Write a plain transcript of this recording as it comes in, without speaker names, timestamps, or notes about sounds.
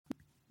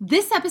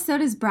This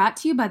episode is brought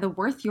to you by the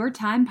Worth Your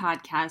Time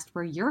podcast,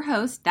 where your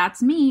host,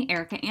 that's me,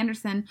 Erica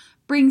Anderson,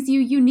 brings you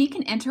unique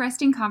and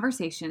interesting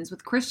conversations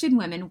with Christian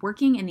women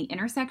working in the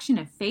intersection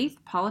of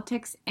faith,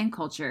 politics, and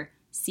culture.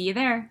 See you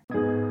there.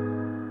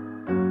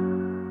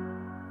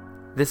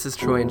 This is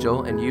Troy and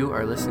Joel, and you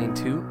are listening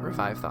to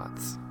Revive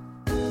Thoughts.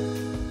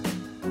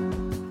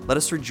 Let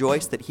us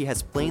rejoice that he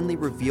has plainly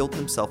revealed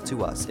himself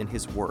to us in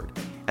his word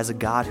as a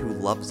God who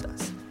loves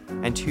us,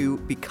 and who,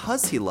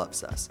 because he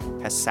loves us,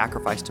 has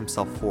sacrificed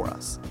himself for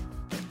us.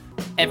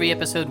 Every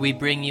episode we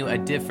bring you a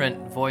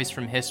different voice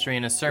from history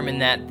and a sermon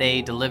that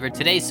they delivered.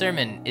 Today's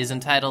sermon is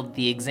entitled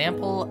The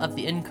Example of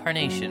the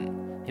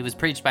Incarnation. It was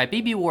preached by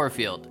B.B.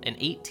 Warfield in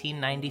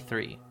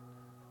 1893.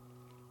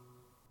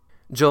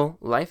 Joel,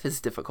 life is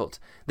difficult.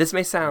 This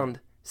may sound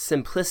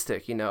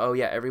simplistic, oh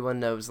yeah, everyone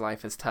knows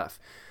life is tough.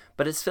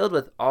 But it's filled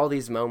with all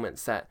these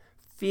moments that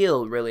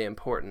feel really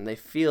important. They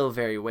feel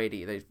very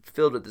weighty. They're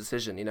filled with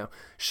decision,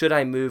 Should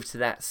I move to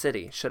that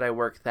city? Should I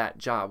work that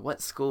job?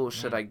 What school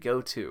should I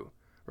go to,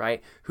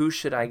 right? Who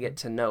should I get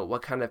to know?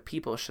 What kind of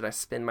people should I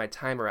spend my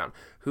time around?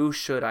 Who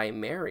should I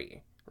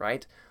marry,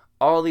 right?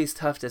 All these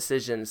tough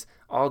decisions,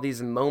 all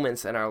these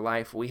moments in our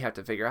life we have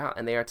to figure out,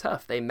 and they are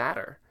tough. They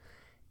matter.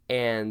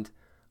 And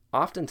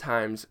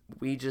oftentimes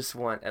we just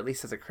want, at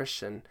least as a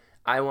Christian,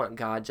 I want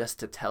God just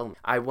to tell me.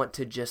 I want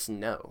to just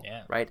know,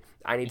 right?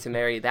 I need to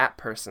marry that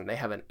person. They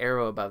have an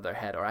arrow above their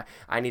head. Or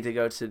I need to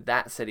go to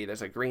that city.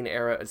 There's a green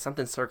arrow. It's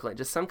something circling.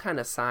 Just some kind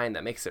of sign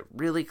that makes it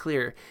really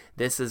clear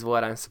this is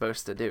what I'm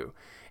supposed to do.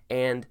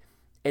 And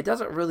it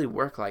doesn't really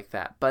work like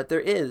that. But there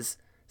is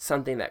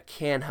something that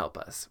can help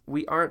us.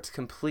 We aren't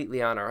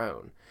completely on our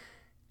own.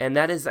 And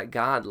that is that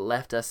God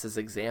left us as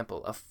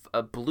example,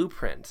 a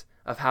blueprint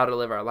of how to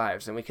live our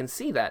lives. And we can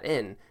see that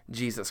in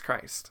Jesus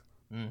Christ.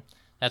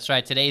 That's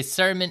right. Today's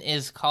sermon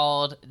is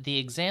called The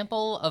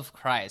Example of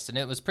Christ, and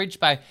it was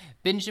preached by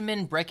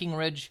Benjamin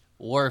Breckinridge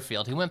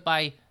Warfield. He went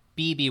by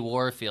B.B.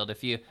 Warfield.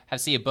 If you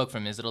see a book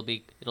from his, it'll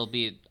be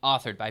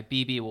authored by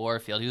B.B.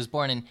 Warfield. He was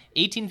born in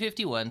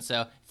 1851,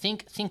 so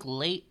think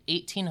late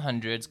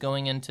 1800s,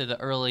 going into the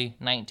early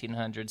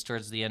 1900s,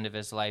 towards the end of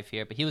his life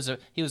here. But he was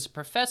a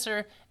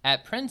professor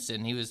at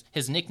Princeton.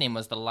 His nickname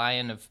was the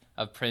Lion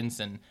of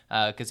Princeton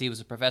because he was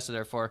a professor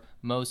there for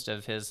most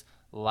of his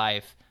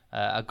life.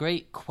 A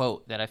great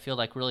quote that I feel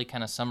like really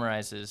kind of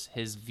summarizes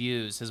his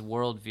views, his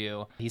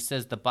worldview. He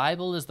says, "The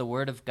Bible is the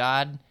word of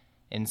God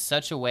in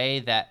such a way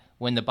that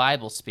when the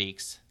Bible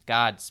speaks,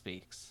 God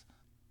speaks."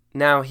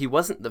 Now, he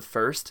wasn't the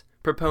first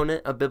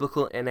proponent of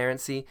biblical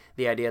inerrancy,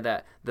 the idea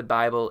that the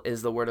Bible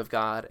is the word of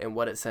God and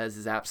what it says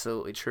is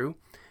absolutely true,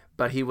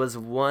 but he was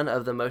one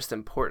of the most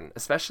important,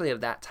 especially of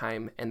that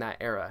time and that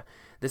era.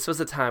 This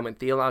was a time when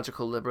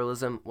theological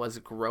liberalism was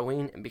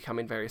growing and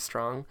becoming very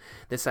strong.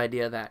 This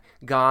idea that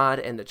God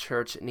and the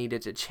church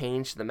needed to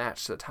change to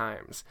match the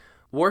times.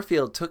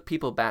 Warfield took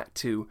people back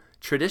to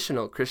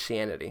traditional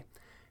Christianity.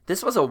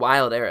 This was a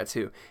wild era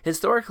too.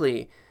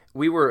 Historically,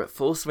 we were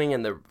full swing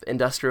in the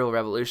Industrial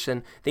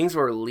Revolution. Things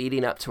were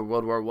leading up to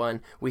World War I.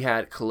 We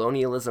had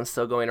colonialism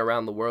still going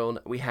around the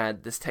world. We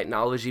had this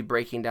technology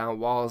breaking down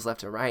walls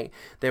left and right.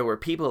 There were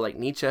people like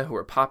Nietzsche who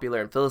were popular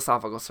in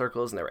philosophical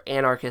circles, and there were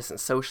anarchists and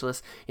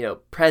socialists.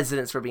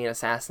 Presidents were being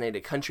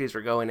assassinated. Countries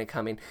were going and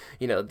coming.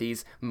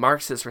 These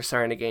Marxists were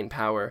starting to gain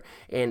power.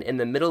 And in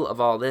the middle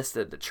of all this,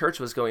 the church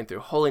was going through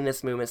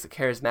holiness movements. The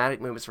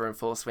charismatic movements were in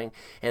full swing.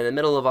 And in the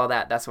middle of all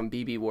that, that's when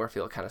B.B.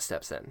 Warfield kind of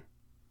steps in.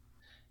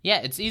 Yeah,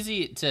 it's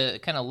easy to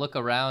kind of look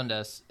around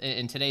us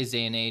in today's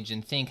day and age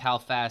and think how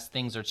fast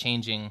things are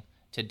changing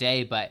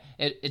today, but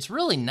it's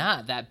really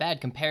not that bad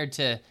compared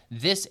to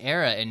this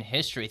era in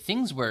history.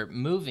 Things were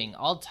moving,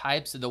 all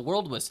types of the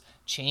world was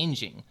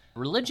changing.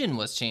 Religion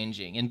was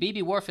changing, and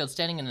B.B. Warfield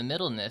standing in the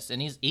middle in this,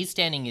 and he's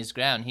standing his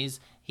ground.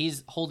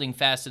 He's holding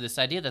fast to this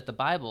idea that the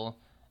Bible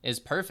is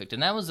perfect,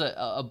 and that was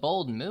a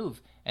bold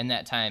move in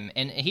that time.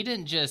 And he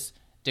didn't just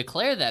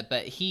declare that,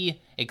 but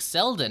he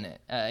excelled in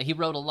it. He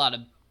wrote a lot of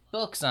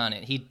books on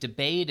it. He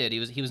debated.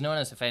 He was known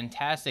as a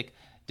fantastic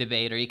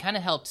debater. He kind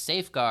of helped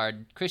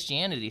safeguard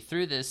Christianity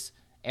through this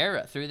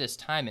era, through this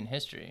time in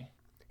history.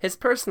 His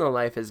personal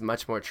life is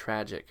much more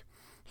tragic.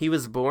 He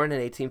was born in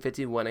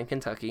 1851 in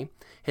Kentucky.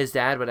 His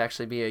dad would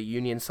actually be a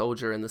Union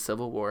soldier in the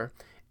Civil War,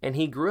 and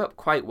he grew up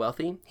quite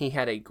wealthy. He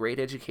had a great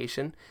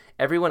education.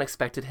 Everyone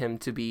expected him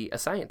to be a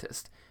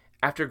scientist.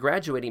 After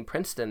graduating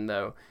Princeton,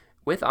 though,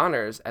 with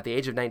honors at the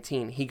age of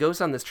 19, he goes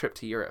on this trip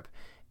to Europe.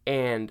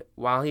 And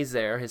while he's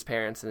there, his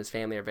parents and his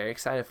family are very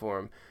excited for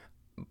him.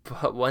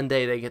 But one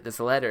day they get this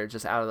letter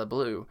just out of the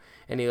blue.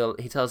 And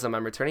he tells them,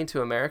 "I'm returning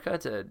to America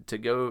to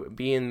go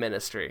be in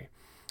ministry."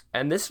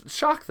 And this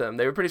shocked them.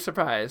 They were pretty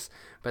surprised.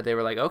 But they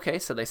were like, okay.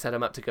 So they set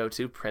him up to go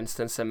to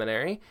Princeton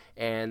Seminary.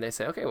 And they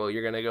say, okay, well,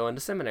 you're going to go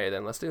into seminary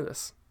then. Let's do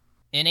this.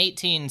 In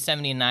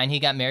 1879, he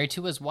got married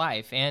to his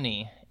wife,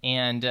 Annie.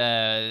 And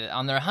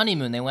on their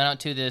honeymoon, they went out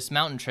to this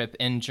mountain trip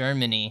in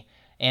Germany.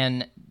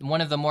 And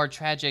one of the more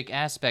tragic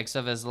aspects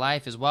of his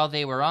life is while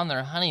they were on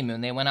their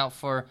honeymoon, they went out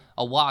for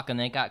a walk and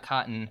they got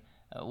caught in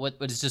what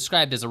is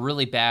described as a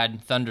really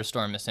bad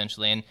thunderstorm,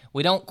 essentially. And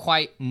we don't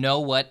quite know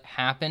what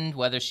happened,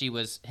 whether she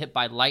was hit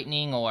by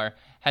lightning or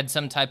had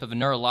some type of a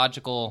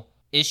neurological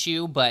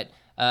issue, but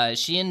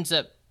she ends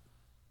up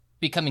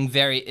becoming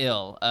very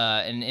ill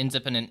and ends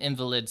up in an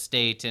invalid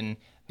state, and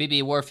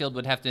B.B. Warfield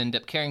would have to end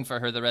up caring for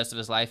her the rest of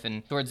his life,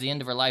 and towards the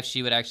end of her life,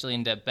 she would actually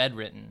end up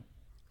bedridden.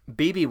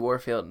 B.B.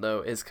 Warfield,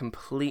 though, is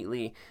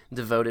completely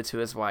devoted to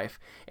his wife,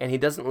 and he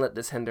doesn't let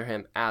this hinder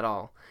him at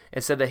all.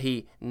 It said that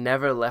he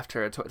never left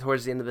her.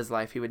 Towards the end of his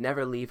life, he would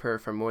never leave her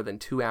for more than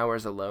 2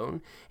 hours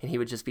alone, and he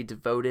would just be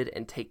devoted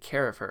and take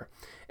care of her.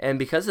 And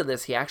because of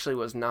this, he actually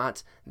was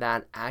not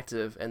that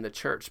active in the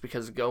church,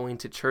 because going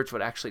to church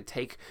would actually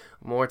take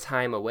more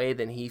time away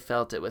than he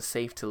felt it was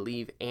safe to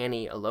leave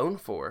Annie alone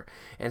for.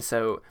 And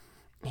so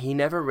he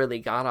never really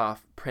got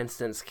off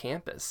Princeton's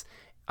campus.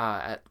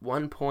 At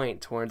one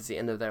point towards the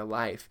end of their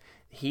life,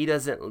 he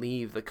doesn't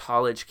leave the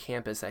college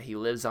campus that he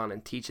lives on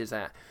and teaches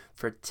at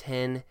for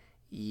 10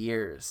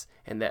 years.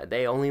 And that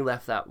they only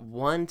left that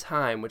one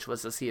time, which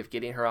was to see if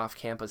getting her off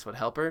campus would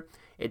help her.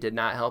 It did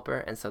not help her,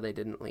 and so they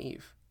didn't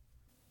leave.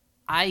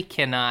 I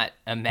cannot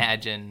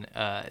imagine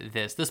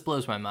this. This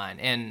blows my mind.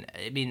 And,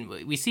 I mean,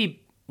 we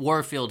see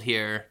Warfield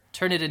here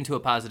turn it into a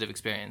positive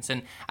experience.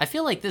 And I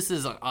feel like this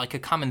is like a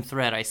common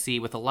thread I see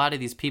with a lot of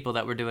these people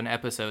that we're doing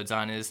episodes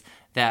on, is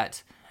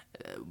that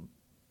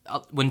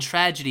when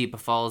tragedy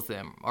befalls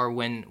them, or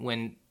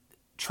when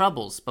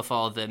troubles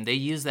befall them, they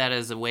use that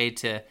as a way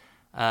to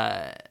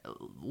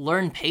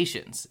learn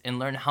patience and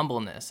learn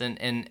humbleness.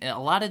 And a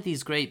lot of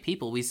these great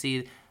people we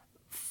see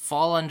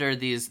fall under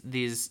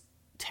these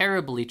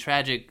terribly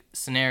tragic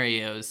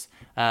scenarios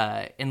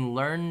and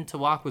learn to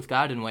walk with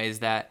God in ways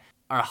that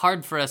are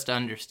hard for us to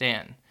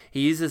understand.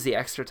 He uses the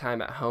extra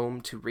time at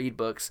home to read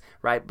books,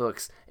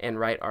 and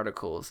write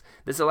articles.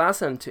 This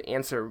allows him to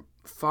answer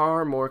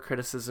far more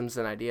criticisms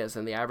and ideas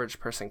than the average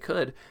person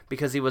could,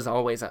 because he was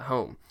always at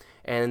home.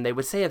 And they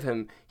would say of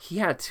him, he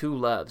had two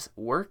loves,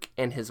 work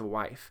and his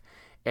wife.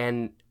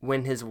 And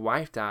when his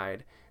wife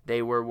died,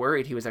 they were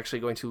worried he was actually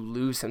going to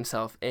lose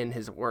himself in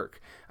his work.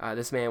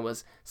 This man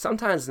was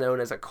sometimes known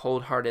as a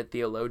cold-hearted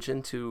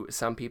theologian to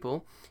some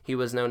people. He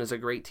was known as a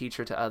great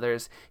teacher to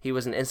others. He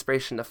was an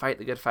inspiration to fight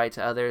the good fight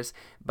to others.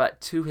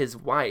 But to his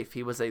wife,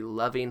 he was a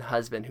loving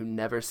husband who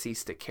never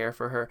ceased to care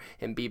for her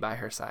and be by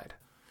her side.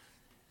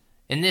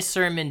 In this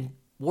sermon,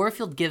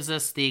 Warfield gives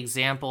us the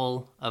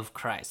example of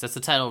Christ. That's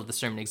the title of the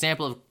sermon,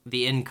 example of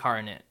the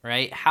incarnate,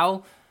 right?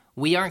 How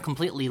we aren't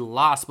completely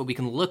lost, but we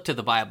can look to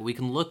the Bible. We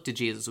can look to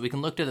Jesus. We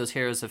can look to those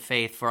heroes of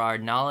faith for our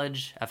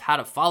knowledge of how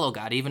to follow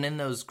God, even in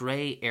those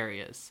gray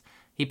areas.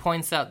 He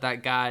points out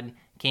that God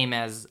came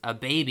as a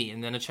baby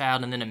and then a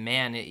child and then a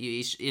man.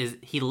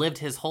 He lived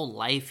his whole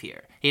life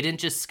here. He didn't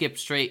just skip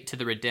straight to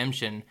the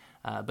redemption,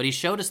 but he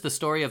showed us the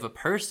story of a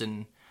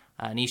person,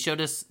 and he showed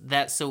us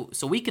that so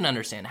we can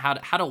understand how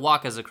to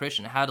walk as a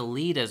Christian, how to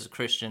lead as a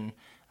Christian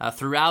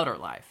throughout our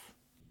life.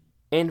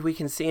 And we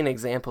can see an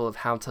example of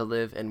how to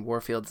live in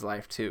Warfield's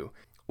life too.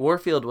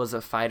 Warfield was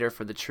a fighter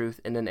for the truth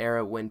in an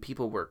era when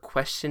people were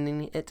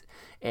questioning it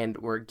and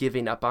were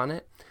giving up on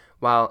it.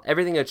 While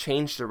everything had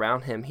changed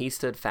around him, he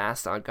stood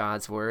fast on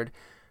God's word.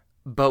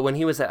 But when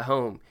he was at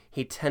home,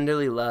 he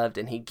tenderly loved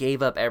and he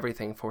gave up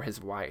everything for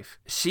his wife.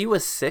 She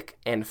was sick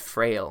and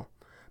frail,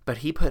 but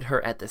he put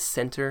her at the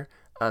center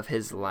of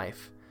his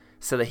life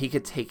so that he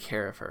could take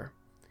care of her.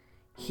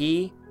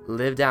 He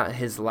lived out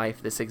his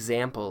life, this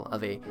example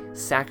of a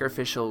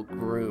sacrificial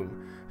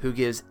groom who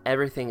gives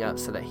everything up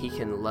so that he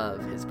can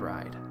love his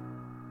bride.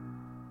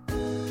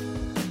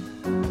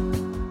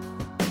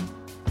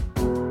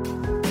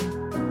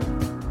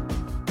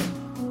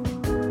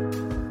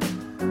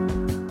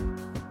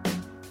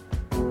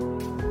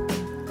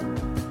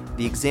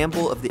 The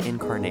example of the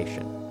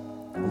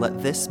Incarnation.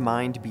 Let this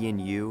mind be in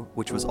you,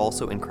 which was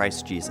also in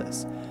Christ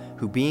Jesus,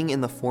 who being in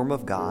the form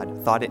of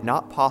God, thought it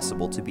not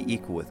possible to be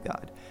equal with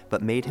God,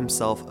 but made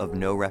himself of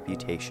no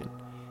reputation,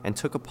 and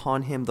took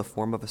upon him the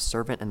form of a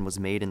servant, and was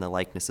made in the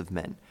likeness of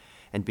men.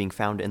 And being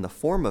found in the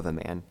form of a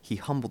man, he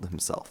humbled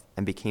himself,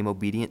 and became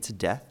obedient to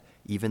death,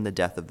 even the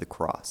death of the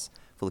cross.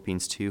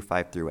 Philippians 2,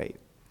 5-8.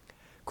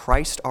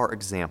 Christ our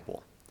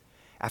example.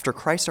 After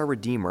Christ our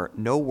Redeemer,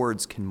 no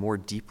words can more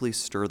deeply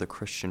stir the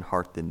Christian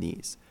heart than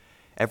these.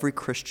 Every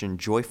Christian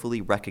joyfully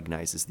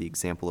recognizes the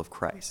example of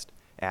Christ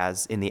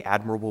as, in the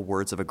admirable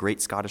words of a great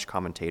Scottish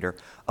commentator,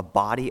 a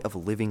body of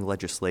living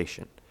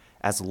legislation,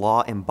 as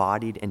law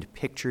embodied and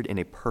pictured in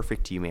a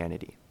perfect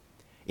humanity.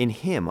 In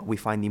him we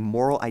find the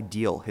moral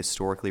ideal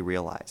historically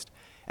realized,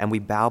 and we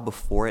bow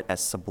before it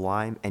as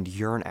sublime and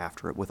yearn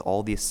after it with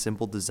all the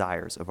assembled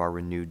desires of our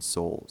renewed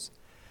souls.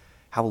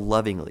 How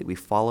lovingly we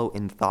follow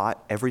in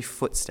thought every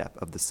footstep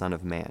of the Son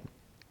of Man.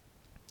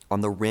 On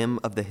the rim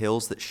of the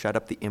hills that shut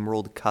up the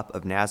emerald cup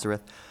of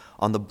Nazareth,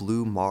 on the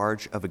blue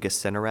marge of a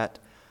Gennesaret,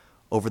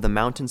 over the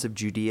mountains of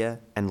Judea,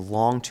 and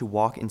long to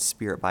walk in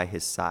spirit by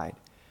his side.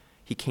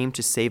 He came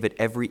to save at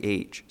every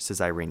age, says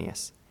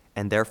Irenaeus,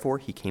 and therefore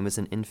he came as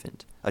an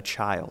infant, a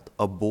child,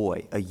 a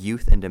boy, a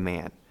youth, and a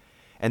man.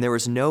 And there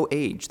is no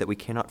age that we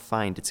cannot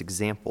find its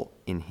example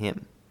in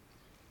him.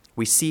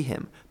 We see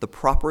him, the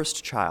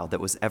properest child that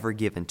was ever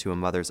given to a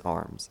mother's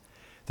arms.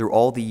 Through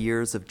all the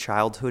years of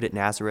childhood at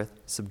Nazareth,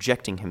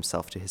 subjecting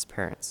himself to his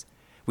parents.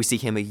 We see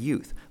him a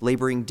youth,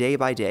 laboring day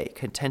by day,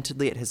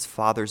 contentedly at his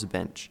father's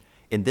bench,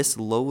 in this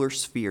lower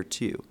sphere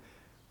too,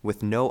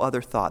 with no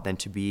other thought than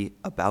to be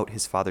about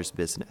his father's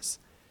business.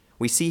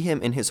 We see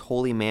him in his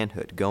holy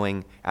manhood,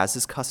 going, as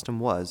his custom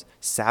was,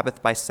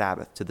 Sabbath by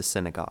Sabbath to the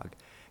synagogue.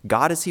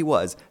 God as he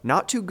was,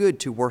 not too good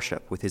to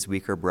worship with his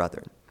weaker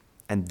brethren.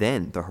 And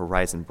then the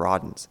horizon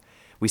broadens.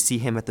 We see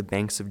him at the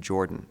banks of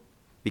Jordan,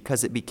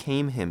 because it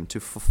became him to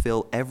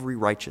fulfill every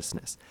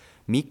righteousness,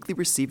 meekly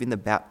receiving the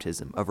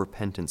baptism of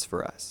repentance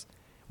for us.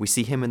 We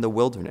see him in the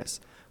wilderness,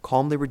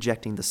 calmly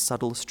rejecting the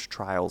subtlest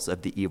trials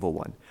of the evil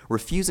one,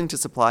 refusing to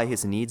supply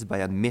his needs by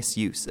a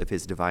misuse of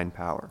his divine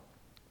power,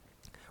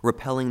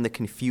 repelling the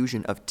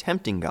confusion of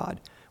tempting God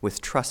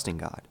with trusting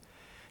God,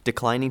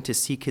 declining to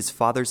seek his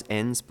Father's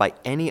ends by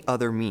any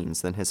other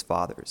means than his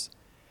Father's.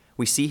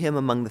 We see him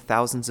among the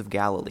thousands of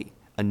Galilee,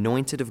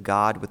 anointed of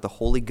God with the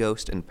Holy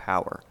Ghost and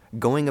power,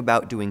 going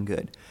about doing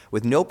good,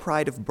 with no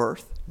pride of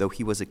birth, though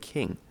he was a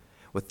king,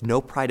 with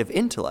no pride of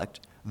intellect,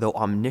 though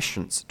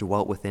omniscience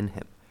dwelt within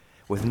him,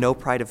 with no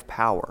pride of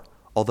power,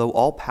 although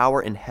all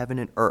power in heaven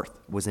and earth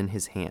was in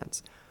his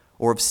hands,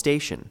 or of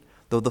station,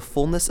 though the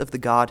fullness of the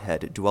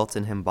Godhead dwelt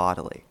in him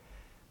bodily,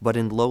 but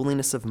in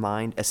lowliness of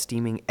mind,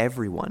 esteeming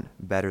everyone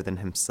better than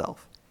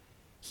himself,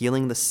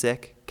 healing the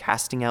sick,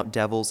 casting out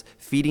devils,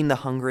 feeding the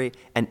hungry,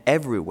 and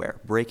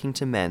everywhere breaking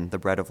to men the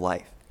bread of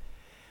life.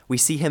 We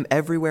see him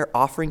everywhere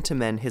offering to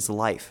men his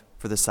life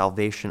for the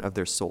salvation of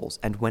their souls,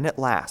 and when at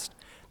last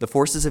the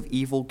forces of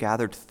evil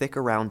gathered thick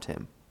around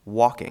him,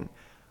 walking,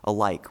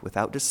 alike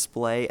without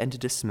display and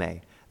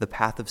dismay, the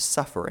path of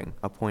suffering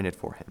appointed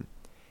for him,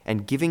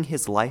 and giving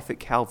his life at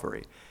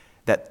Calvary,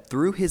 that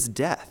through his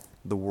death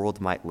the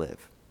world might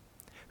live.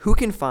 Who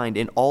can find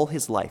in all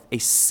his life a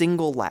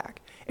single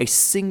lack, a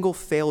single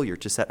failure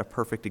to set a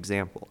perfect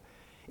example?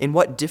 In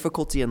what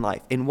difficulty in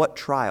life, in what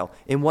trial,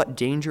 in what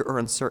danger or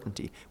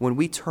uncertainty, when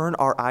we turn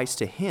our eyes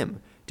to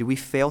him, do we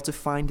fail to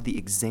find the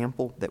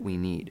example that we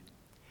need?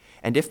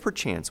 And if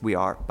perchance we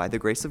are, by the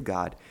grace of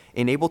God,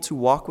 enabled to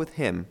walk with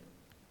him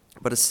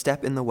but a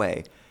step in the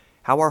way,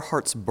 how our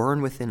hearts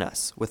burn within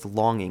us with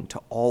longing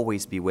to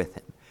always be with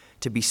him,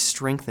 to be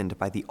strengthened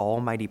by the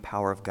almighty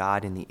power of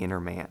God in the inner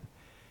man,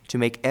 to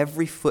make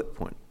every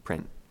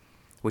footprint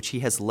which he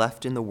has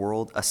left in the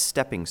world a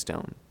stepping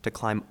stone to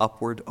climb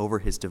upward over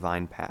his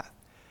divine path.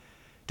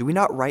 Do we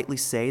not rightly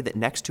say that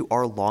next to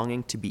our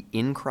longing to be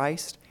in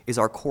Christ is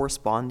our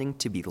corresponding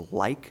to be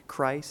like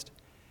Christ?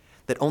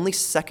 That only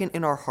second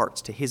in our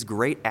hearts to his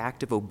great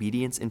act of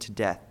obedience into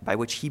death by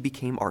which he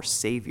became our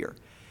Savior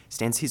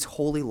stands his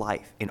holy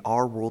life in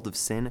our world of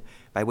sin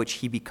by which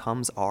he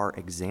becomes our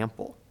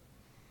example.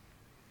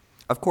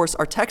 Of course,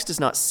 our text is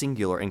not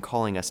singular in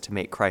calling us to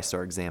make Christ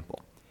our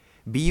example.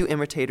 Be you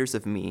imitators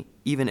of me,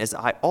 even as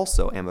I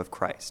also am of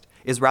Christ,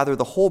 is rather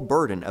the whole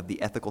burden of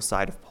the ethical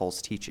side of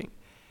Paul's teaching.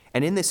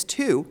 And in this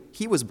too,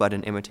 he was but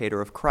an imitator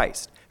of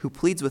Christ, who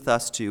pleads with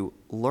us to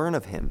learn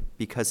of him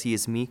because he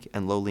is meek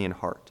and lowly in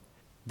heart.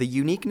 The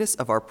uniqueness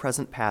of our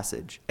present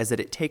passage is that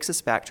it takes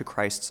us back to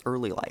Christ's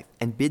early life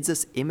and bids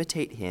us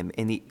imitate him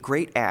in the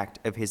great act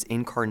of his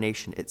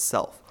incarnation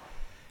itself.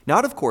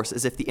 Not, of course,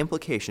 as if the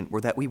implication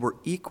were that we were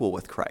equal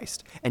with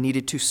Christ and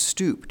needed to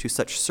stoop to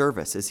such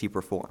service as he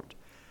performed.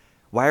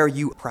 "Why are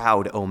you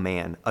proud, O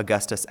man?"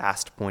 Augustus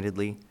asked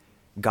pointedly.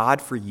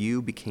 "God for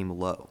you became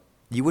low.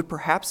 You would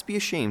perhaps be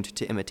ashamed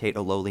to imitate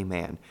a lowly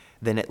man,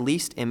 then at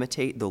least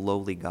imitate the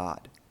lowly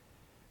God.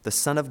 The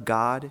Son of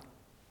God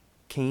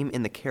came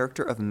in the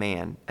character of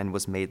man and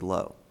was made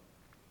low.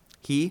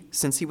 He,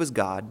 since he was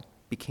God,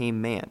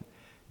 became man.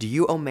 Do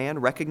you, O man,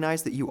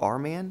 recognize that you are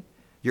man?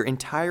 Your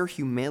entire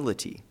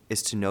humility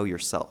is to know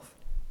yourself."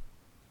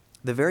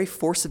 The very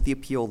force of the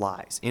appeal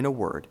lies, in a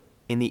word,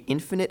 in the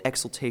infinite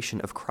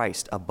exaltation of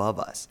Christ above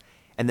us,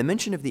 and the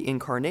mention of the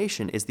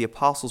Incarnation is the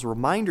apostle's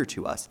reminder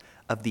to us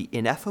of the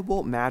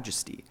ineffable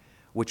majesty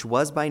which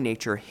was by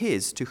nature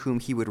his to whom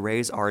he would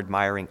raise our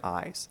admiring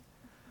eyes.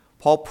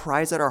 Paul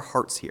pries at our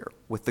hearts here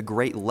with the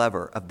great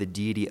lever of the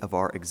deity of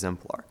our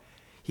exemplar.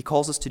 He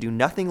calls us to do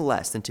nothing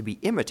less than to be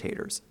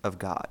imitators of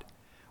God.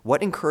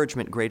 What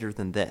encouragement greater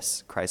than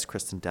this, cries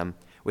Christendom,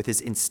 with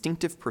his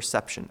instinctive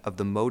perception of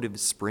the motive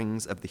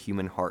springs of the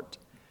human heart.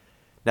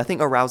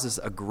 Nothing arouses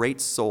a great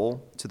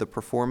soul to the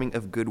performing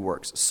of good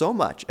works so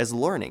much as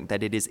learning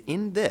that it is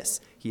in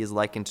this he is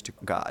likened to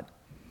God.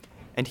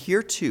 And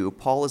here too,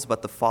 Paul is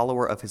but the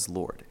follower of his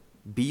Lord.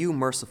 "Be you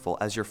merciful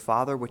as your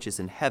Father which is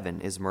in heaven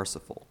is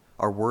merciful,"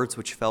 are words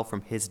which fell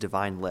from his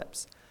divine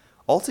lips,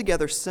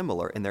 altogether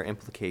similar in their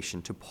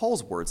implication to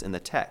Paul's words in the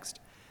text.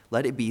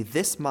 "Let it be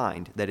this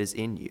mind that is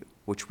in you,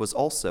 which was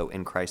also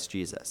in Christ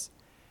Jesus."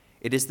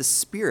 It is the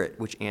Spirit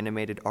which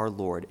animated our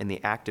Lord in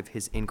the act of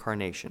his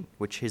incarnation,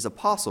 which his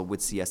apostle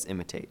would see us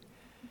imitate.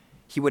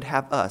 He would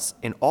have us,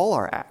 in all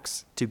our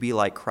acts, to be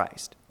like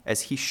Christ,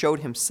 as he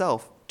showed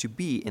himself to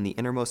be in the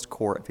innermost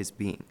core of his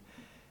being.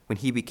 When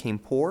he became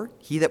poor,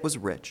 he that was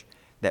rich,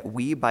 that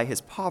we by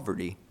his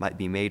poverty might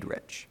be made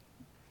rich.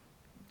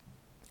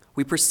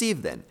 We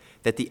perceive then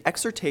that the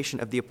exhortation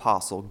of the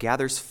apostle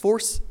gathers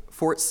force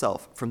for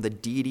itself from the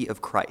deity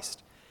of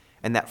Christ,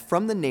 and that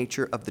from the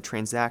nature of the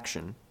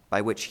transaction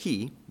by which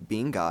he,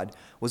 being God,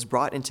 was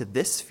brought into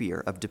this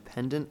sphere of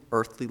dependent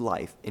earthly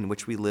life in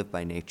which we live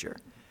by nature.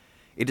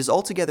 It is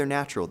altogether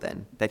natural,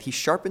 then, that he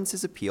sharpens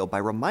his appeal by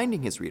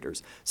reminding his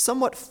readers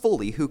somewhat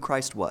fully who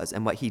Christ was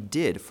and what he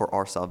did for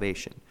our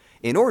salvation,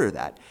 in order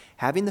that,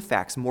 having the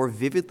facts more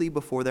vividly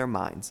before their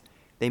minds,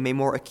 they may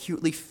more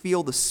acutely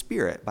feel the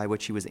spirit by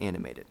which he was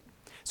animated.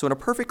 So in a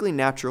perfectly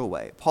natural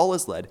way, Paul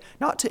is led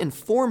not to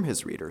inform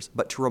his readers,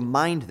 but to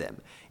remind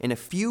them in a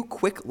few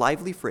quick,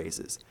 lively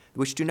phrases,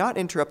 which do not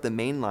interrupt the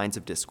main lines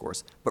of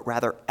discourse, but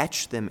rather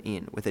etch them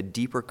in with a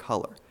deeper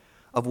color,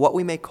 of what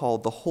we may call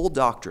the whole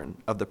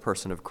doctrine of the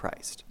person of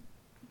Christ.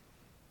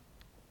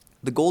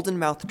 The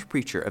golden-mouthed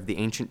preacher of the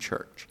ancient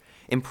church,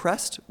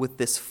 impressed with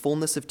this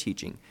fullness of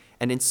teaching,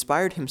 and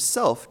inspired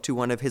himself to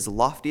one of his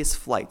loftiest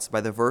flights by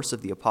the verse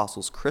of the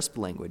apostle's crisp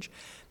language,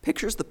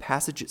 pictures the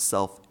passage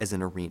itself as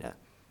an arena,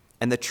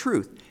 and the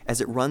truth as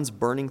it runs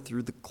burning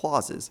through the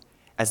clauses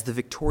as the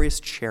victorious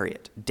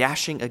chariot,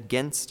 dashing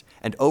against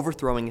and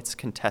overthrowing its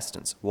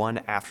contestants one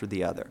after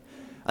the other,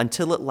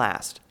 until at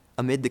last,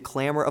 amid the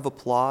clamor of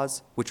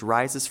applause which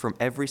rises from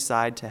every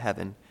side to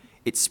heaven,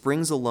 it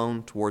springs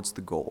alone towards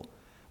the goal,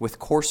 with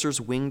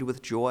coursers winged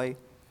with joy,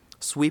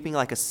 sweeping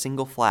like a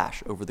single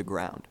flash over the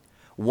ground.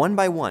 One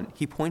by one,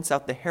 he points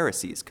out the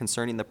heresies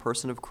concerning the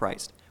person of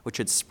Christ, which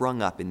had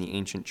sprung up in the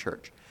ancient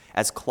church.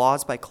 As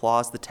clause by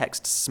clause the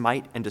text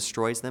smite and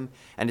destroys them,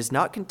 and is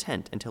not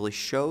content until he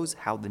shows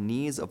how the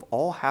knees of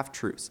all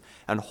half-truths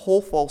and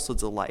whole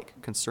falsehoods alike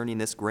concerning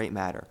this great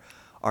matter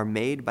are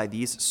made by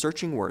these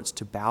searching words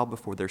to bow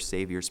before their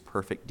Savior's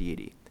perfect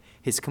deity,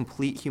 his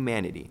complete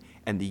humanity,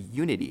 and the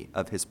unity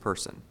of his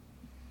person.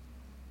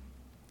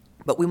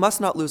 But we must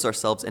not lose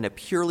ourselves in a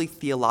purely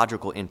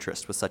theological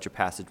interest with such a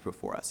passage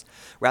before us.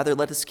 Rather,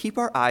 let us keep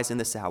our eyes in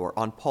this hour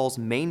on Paul's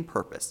main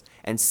purpose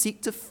and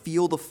seek to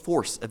feel the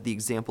force of the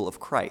example of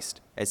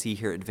Christ as he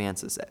here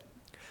advances it.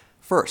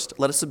 First,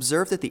 let us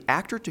observe that the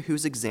actor to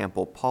whose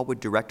example Paul would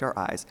direct our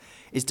eyes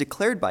is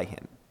declared by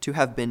him to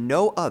have been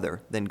no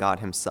other than God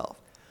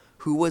himself,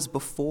 who was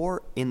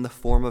before in the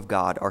form of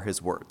God are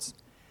his words.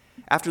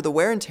 After the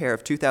wear and tear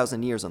of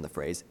 2,000 years on the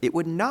phrase, it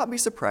would not be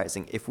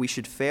surprising if we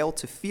should fail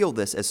to feel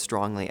this as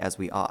strongly as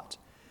we ought.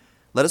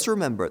 Let us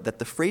remember that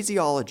the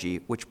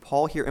phraseology which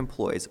Paul here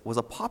employs was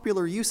a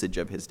popular usage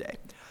of his day,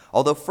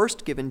 although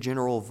first given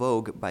general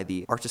vogue by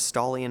the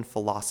Aristotelian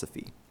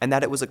philosophy, and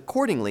that it was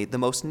accordingly the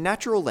most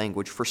natural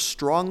language for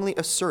strongly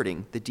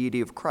asserting the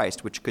deity of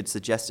Christ which could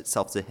suggest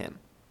itself to him.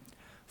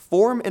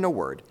 Form, in a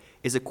word,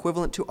 is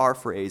equivalent to our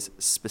phrase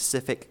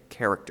specific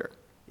character.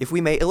 If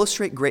we may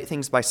illustrate great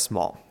things by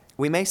small,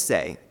 we may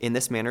say, in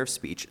this manner of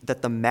speech,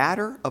 that the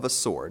matter of a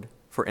sword,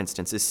 for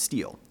instance, is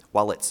steel,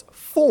 while its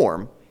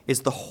form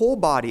is the whole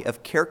body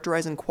of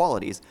characterizing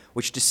qualities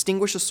which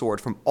distinguish a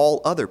sword from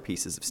all other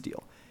pieces of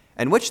steel,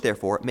 and which,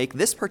 therefore, make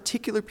this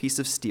particular piece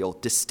of steel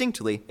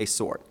distinctly a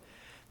sword.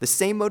 The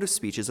same mode of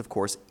speech is, of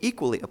course,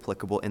 equally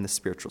applicable in the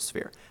spiritual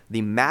sphere.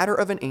 The matter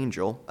of an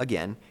angel,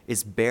 again,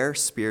 is bare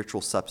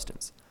spiritual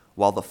substance,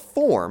 while the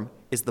form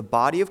is the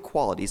body of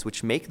qualities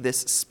which make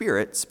this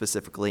spirit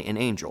specifically an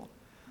angel.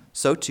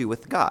 So too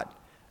with God.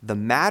 The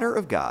matter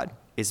of God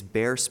is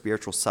bare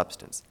spiritual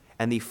substance,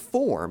 and the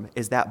form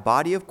is that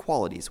body of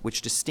qualities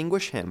which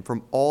distinguish him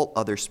from all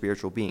other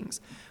spiritual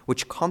beings,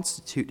 which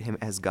constitute him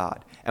as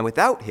God, and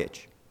without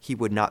which he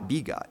would not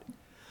be God.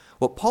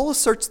 What Paul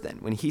asserts then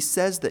when he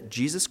says that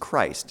Jesus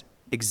Christ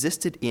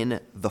existed in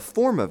the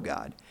form of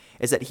God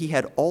is that he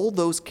had all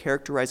those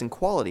characterizing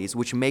qualities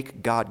which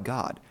make God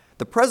God,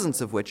 the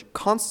presence of which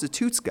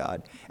constitutes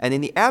God, and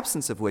in the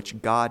absence of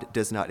which God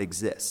does not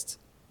exist.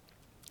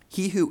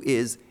 He who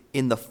is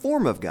in the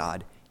form of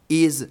God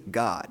is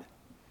God.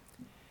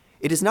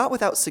 It is not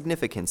without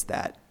significance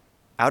that,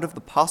 out of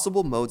the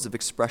possible modes of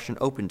expression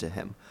open to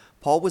him,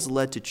 Paul was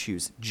led to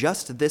choose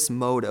just this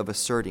mode of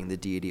asserting the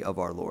deity of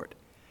our Lord.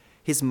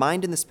 His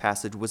mind in this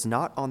passage was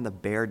not on the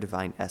bare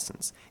divine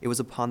essence. It was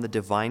upon the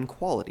divine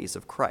qualities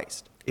of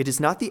Christ. It is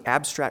not the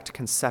abstract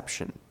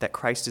conception that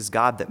Christ is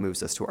God that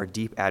moves us to our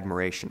deep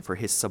admiration for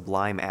his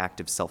sublime act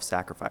of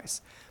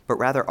self-sacrifice, but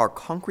rather our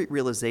concrete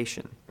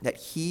realization that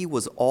he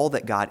was all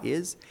that God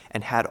is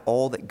and had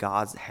all that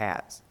God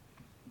has,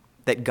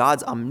 that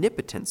God's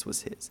omnipotence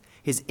was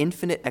his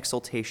infinite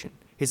exaltation,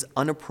 his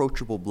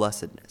unapproachable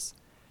blessedness.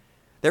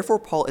 Therefore,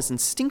 Paul is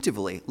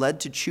instinctively led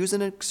to choose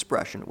an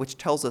expression which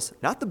tells us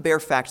not the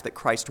bare fact that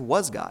Christ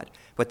was God,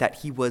 but that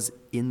he was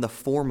in the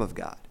form of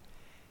God.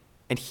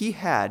 And he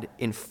had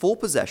in full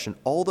possession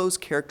all those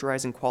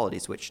characterizing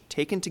qualities which,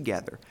 taken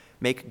together,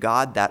 make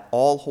God that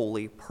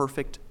all-holy,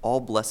 perfect,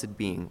 all-blessed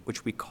being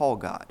which we call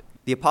God.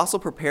 The apostle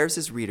prepares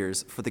his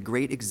readers for the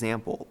great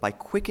example by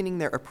quickening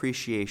their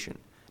appreciation,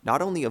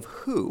 not only of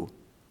who,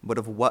 but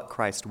of what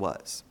Christ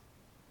was.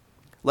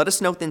 Let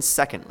us note then,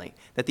 secondly,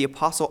 that the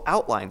apostle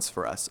outlines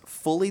for us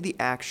fully the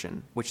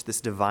action which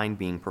this divine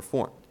being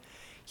performed.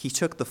 He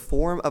took the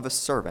form of a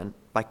servant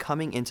by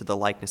coming into the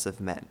likeness of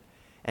men,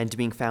 and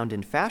being found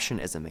in fashion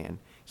as a man,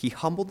 he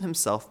humbled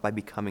himself by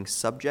becoming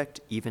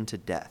subject even to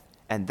death,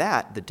 and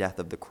that the death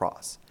of the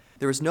cross.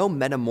 There is no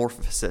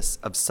metamorphosis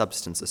of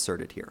substance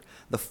asserted here.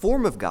 The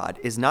form of God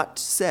is not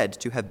said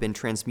to have been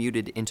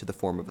transmuted into the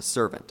form of a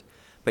servant,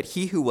 but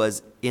he who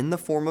was in the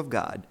form of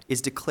God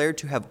is declared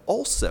to have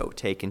also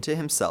taken to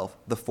himself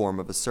the form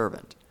of a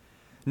servant.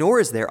 Nor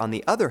is there, on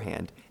the other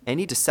hand,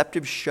 any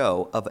deceptive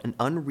show of an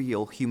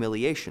unreal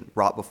humiliation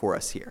brought before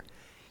us here.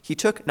 He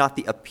took not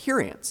the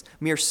appearance,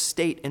 mere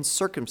state and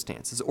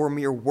circumstances, or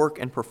mere work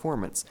and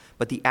performance,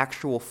 but the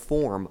actual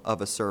form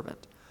of a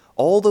servant.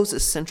 All those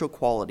essential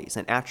qualities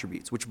and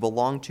attributes which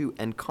belong to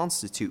and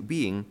constitute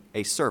being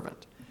a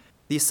servant.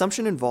 The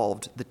assumption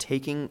involved the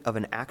taking of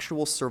an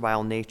actual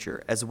servile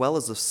nature as well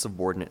as a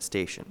subordinate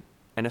station,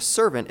 and a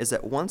servant is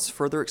at once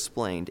further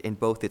explained in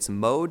both its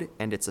mode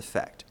and its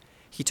effect.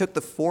 He took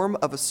the form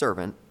of a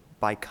servant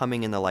by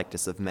coming in the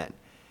likeness of men.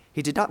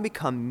 He did not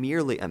become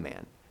merely a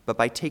man, but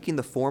by taking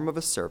the form of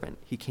a servant,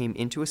 he came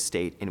into a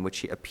state in which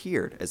he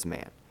appeared as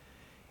man.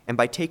 And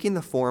by taking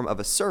the form of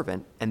a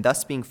servant, and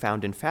thus being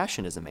found in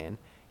fashion as a man,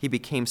 he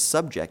became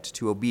subject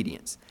to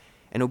obedience,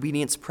 and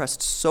obedience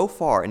pressed so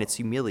far in its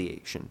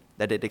humiliation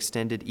that it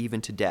extended even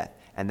to death,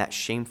 and that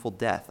shameful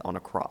death on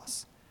a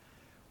cross.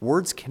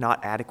 Words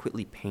cannot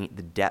adequately paint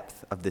the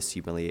depth of this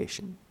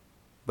humiliation.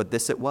 But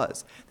this it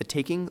was, the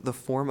taking the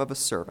form of a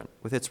servant,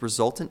 with its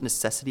resultant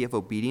necessity of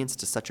obedience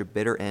to such a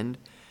bitter end,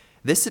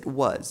 this it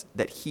was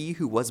that he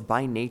who was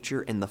by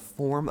nature in the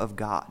form of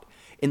God,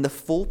 in the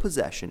full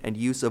possession and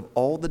use of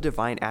all the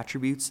divine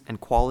attributes and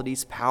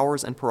qualities,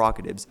 powers, and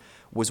prerogatives,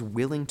 was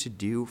willing to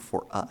do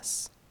for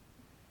us.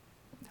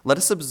 Let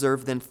us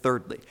observe then,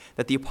 thirdly,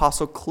 that the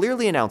apostle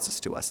clearly announces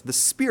to us the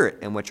spirit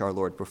in which our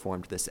Lord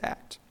performed this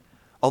act.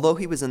 Although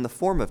he was in the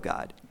form of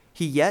God,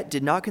 he yet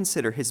did not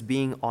consider his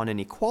being on an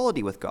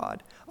equality with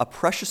God a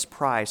precious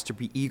prize to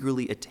be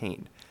eagerly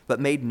attained, but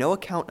made no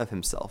account of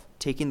himself,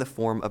 taking the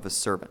form of a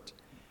servant.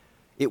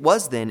 It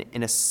was then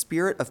in a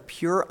spirit of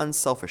pure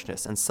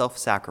unselfishness and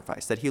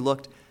self-sacrifice that he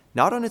looked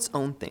not on its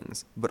own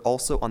things, but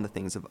also on the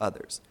things of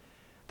others,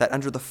 that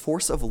under the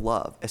force of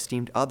love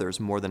esteemed others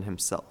more than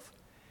himself.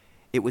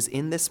 It was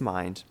in this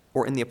mind,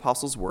 or in the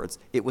apostles' words,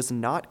 it was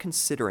not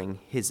considering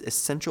his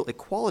essential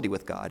equality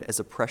with God as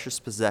a precious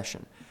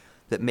possession,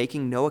 that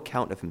making no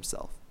account of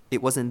himself.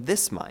 It was in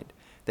this mind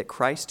that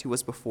Christ, who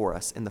was before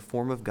us in the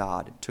form of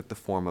God, took the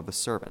form of a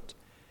servant.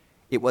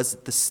 It was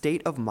the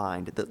state of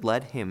mind that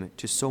led him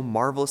to so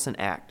marvelous an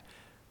act.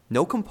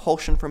 No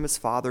compulsion from his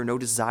Father, no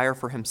desire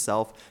for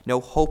himself, no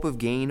hope of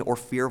gain or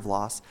fear of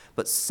loss,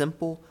 but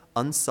simple,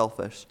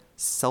 unselfish,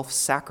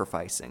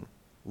 self-sacrificing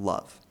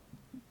love.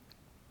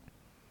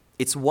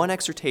 Its one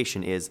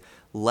exhortation is,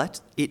 let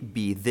it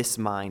be this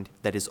mind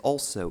that is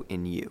also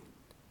in you.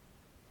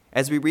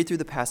 As we read through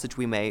the passage,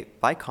 we may,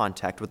 by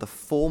contact with the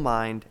full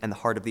mind and the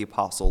heart of the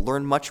apostle,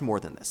 learn much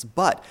more than this.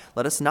 But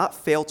let us not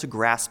fail to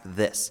grasp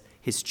this,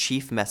 his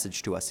chief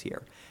message to us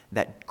here,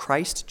 that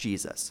Christ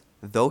Jesus,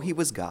 though he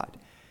was God,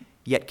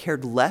 yet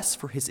cared less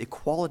for his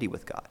equality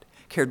with God,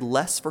 cared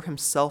less for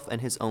himself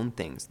and his own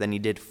things than he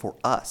did for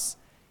us,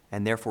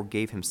 and therefore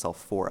gave himself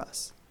for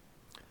us.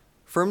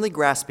 Firmly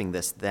grasping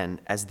this,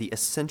 then, as the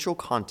essential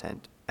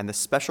content and the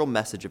special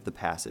message of the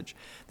passage,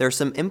 there are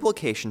some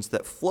implications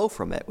that flow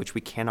from it which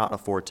we cannot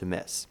afford to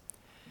miss.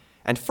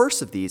 And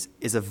first of these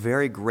is a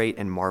very great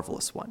and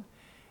marvelous one,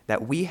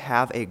 that we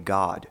have a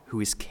God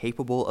who is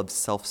capable of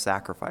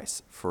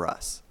self-sacrifice for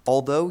us.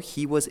 Although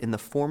he was in the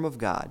form of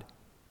God,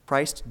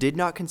 Christ did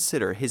not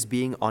consider his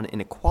being on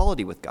an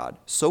equality with God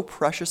so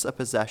precious a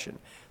possession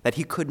that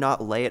he could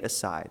not lay it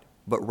aside,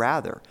 but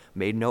rather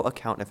made no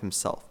account of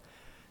himself.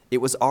 It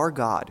was our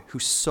God who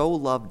so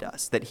loved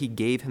us that he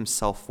gave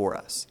himself for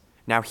us.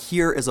 Now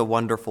here is a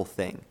wonderful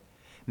thing.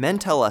 Men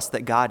tell us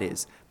that God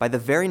is, by the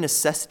very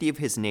necessity of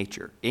his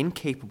nature,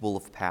 incapable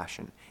of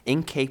passion,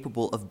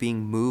 incapable of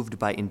being moved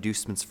by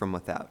inducements from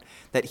without,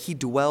 that he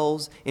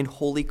dwells in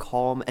holy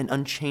calm and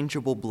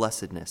unchangeable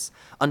blessedness,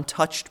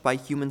 untouched by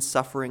human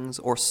sufferings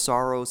or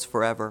sorrows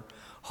forever,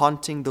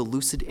 haunting the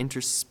lucid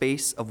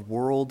interspace of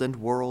world and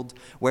world,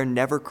 where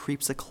never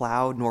creeps a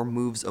cloud nor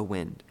moves a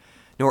wind,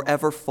 nor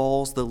ever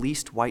falls the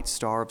least white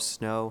star of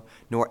snow,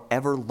 nor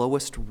ever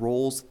lowest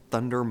rolls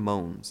thunder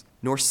moans,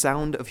 nor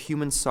sound of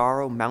human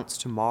sorrow mounts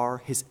to mar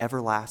his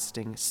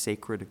everlasting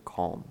sacred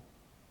calm.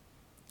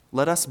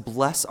 Let us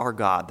bless our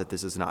God that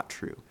this is not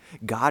true.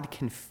 God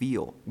can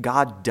feel.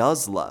 God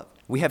does love.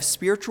 We have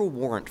spiritual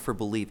warrant for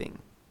believing,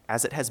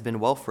 as it has been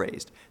well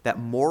phrased, that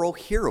moral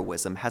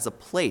heroism has a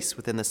place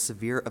within the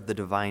sphere of the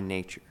divine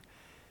nature.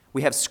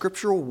 We have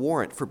scriptural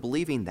warrant for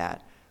believing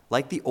that,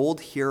 like the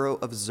old hero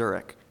of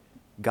Zurich,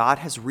 God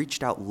has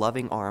reached out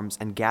loving arms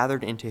and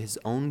gathered into his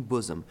own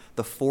bosom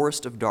the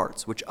forest of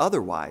darts which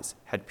otherwise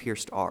had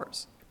pierced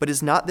ours. But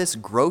is not this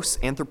gross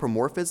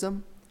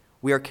anthropomorphism?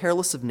 We are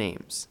careless of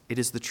names. It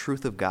is the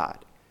truth of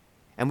God.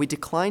 And we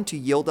decline to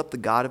yield up the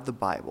God of the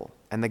Bible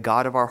and the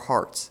God of our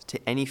hearts to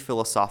any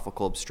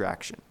philosophical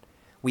abstraction.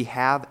 We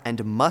have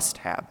and must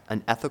have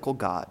an ethical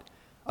God,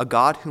 a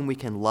God whom we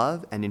can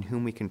love and in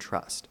whom we can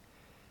trust.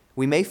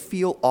 We may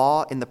feel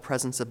awe in the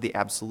presence of the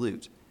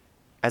absolute,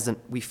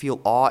 we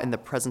feel awe in the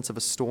presence of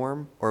a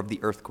storm or of the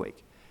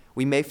earthquake.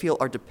 We may feel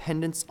our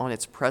dependence on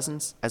its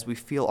presence as we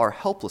feel our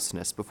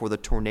helplessness before the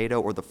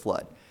tornado or the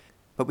flood.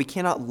 But we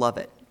cannot love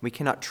it, we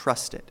cannot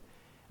trust it.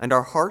 And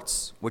our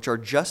hearts, which are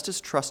just as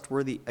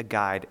trustworthy a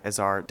guide as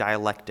our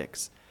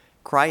dialectics,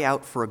 cry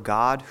out for a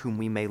God whom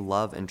we may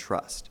love and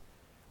trust.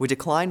 We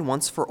decline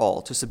once for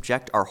all to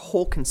subject our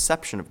whole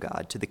conception of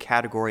God to the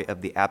category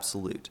of the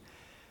absolute,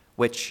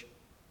 which,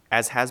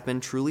 as has been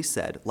truly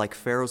said, like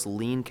Pharaoh's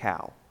lean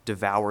cow,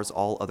 devours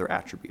all other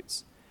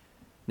attributes.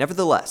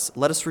 Nevertheless,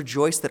 let us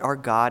rejoice that our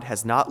God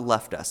has not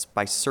left us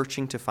by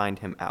searching to find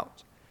him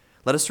out.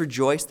 Let us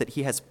rejoice that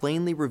he has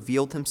plainly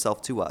revealed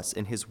himself to us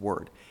in his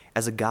word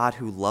as a God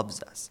who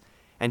loves us,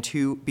 and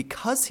who,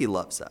 because he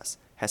loves us,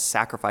 has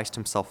sacrificed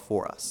himself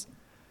for us.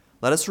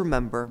 Let us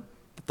remember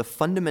that the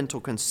fundamental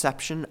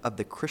conception of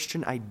the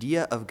Christian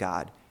idea of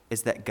God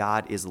is that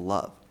God is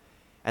love,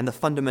 and the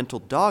fundamental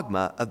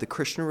dogma of the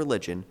Christian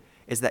religion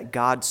is that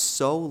God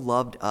so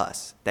loved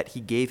us that he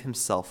gave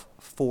himself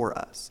for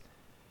us.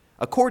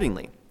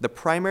 Accordingly, the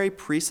primary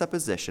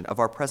presupposition of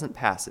our present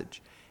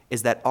passage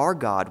is that our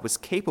God was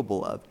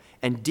capable of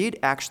and did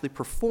actually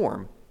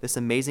perform this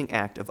amazing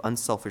act of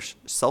unselfish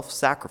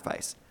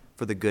self-sacrifice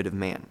for the good of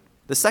man.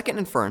 The second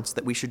inference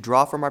that we should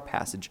draw from our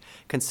passage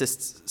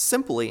consists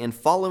simply in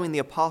following the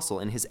apostle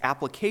in his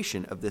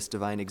application of this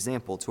divine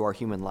example to our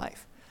human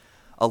life.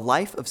 A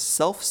life of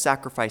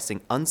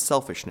self-sacrificing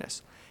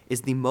unselfishness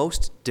is the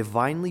most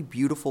divinely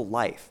beautiful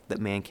life that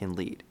man can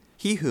lead.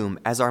 He whom,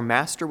 as our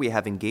master, we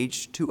have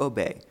engaged to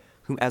obey,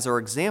 whom as our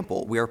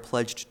example we are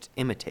pledged to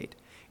imitate,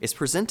 is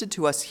presented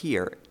to us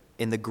here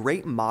in the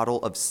great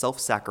model of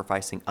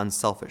self-sacrificing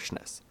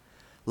unselfishness.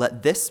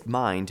 Let this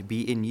mind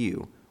be in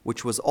you,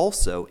 which was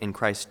also in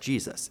Christ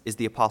Jesus, is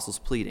the apostle's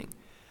pleading.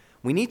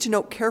 We need to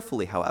note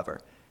carefully, however,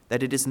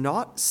 that it is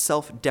not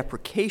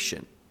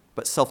self-deprecation,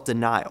 but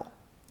self-denial,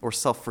 or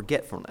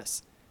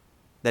self-forgetfulness,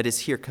 that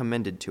is here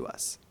commended to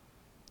us.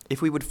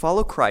 If we would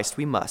follow Christ,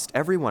 we must,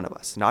 every one of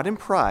us, not in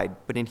pride,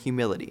 but in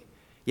humility,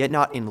 yet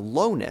not in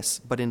lowness,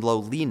 but in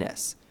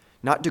lowliness,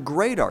 not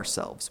degrade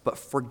ourselves, but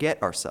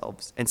forget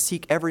ourselves, and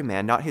seek every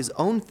man not his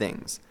own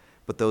things,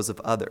 but those of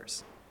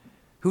others.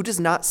 Who does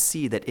not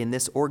see that in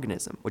this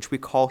organism, which we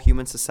call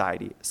human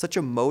society, such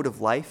a mode of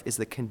life is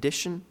the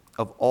condition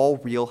of all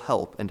real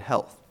help and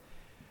health?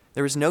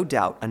 There is no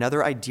doubt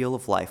another ideal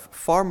of life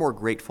far more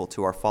grateful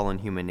to our fallen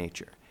human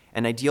nature,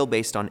 an ideal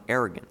based on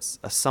arrogance,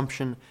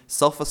 assumption,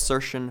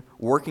 self-assertion,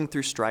 working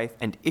through strife,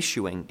 and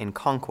issuing in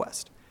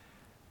conquest.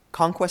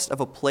 Conquest of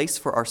a place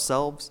for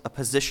ourselves, a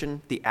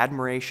position, the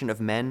admiration of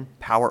men,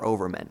 power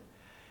over men.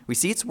 We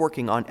see it's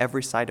working on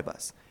every side of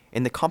us,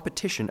 in the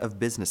competition of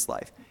business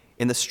life,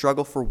 in the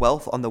struggle for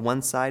wealth on the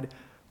one side,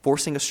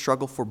 forcing a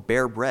struggle for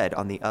bare bread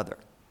on the other,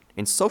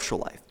 in social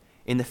life,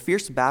 in the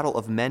fierce battle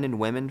of men and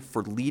women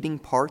for leading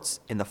parts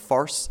in the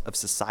farce of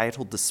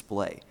societal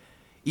display,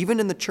 even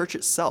in the church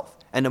itself,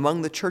 and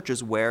among the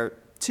churches where,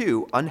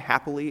 too,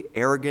 unhappily,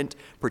 arrogant,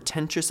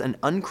 pretentious, and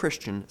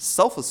unchristian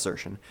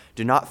self-assertion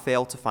do not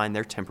fail to find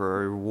their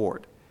temporary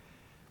reward.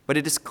 But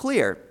it is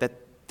clear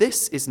that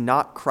this is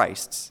not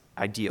Christ's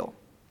ideal,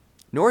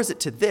 nor is it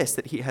to this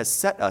that he has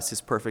set us his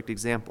perfect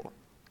example.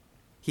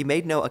 He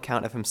made no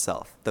account of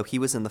himself, though he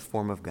was in the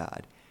form of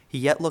God. He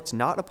yet looked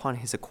not upon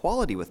his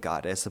equality with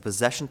God as a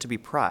possession to be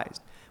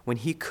prized, when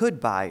he could,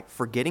 by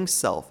forgetting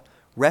self,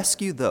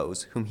 rescue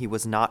those whom he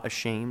was not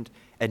ashamed,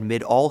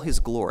 amid all his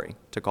glory,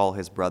 to call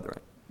his brethren.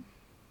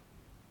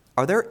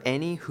 Are there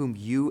any whom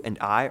you and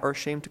I are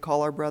ashamed to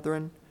call our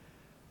brethren?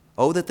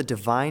 Oh, that the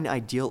divine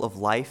ideal of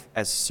life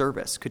as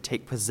service could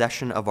take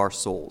possession of our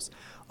souls.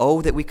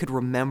 Oh, that we could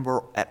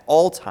remember at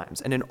all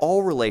times and in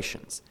all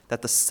relations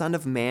that the Son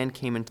of Man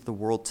came into the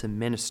world to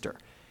minister,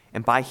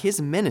 and by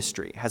his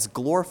ministry has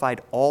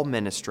glorified all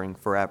ministering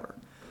forever.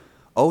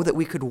 Oh, that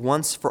we could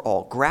once for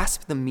all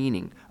grasp the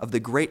meaning of the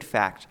great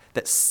fact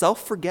that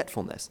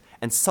self-forgetfulness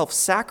and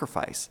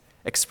self-sacrifice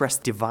express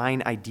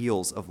divine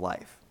ideals of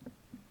life.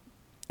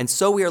 And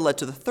so we are led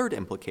to the third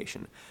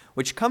implication,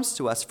 which comes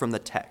to us from the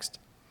text,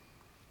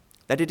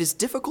 that it is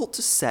difficult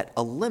to set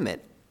a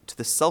limit to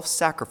the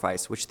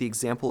self-sacrifice which the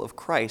example of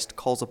Christ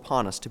calls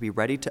upon us to be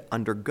ready to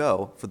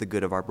undergo for the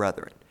good of our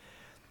brethren.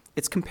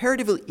 It's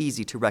comparatively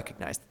easy to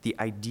recognize that the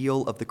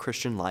ideal of the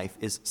Christian life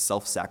is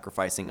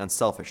self-sacrificing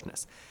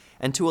unselfishness,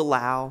 and to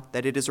allow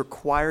that it is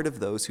required of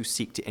those who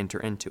seek to enter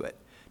into it,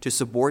 to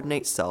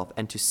subordinate self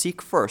and to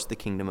seek first the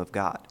kingdom of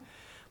God.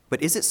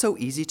 But is it so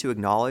easy to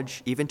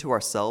acknowledge, even to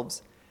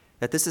ourselves,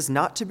 that this is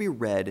not to be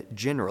read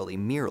generally,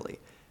 merely,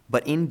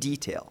 but in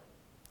detail,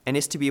 and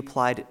is to be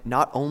applied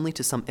not only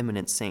to some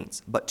eminent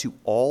saints, but to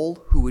all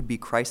who would be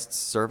Christ's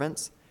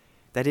servants,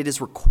 that it is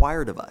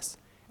required of us,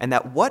 and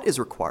that what is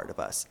required of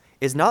us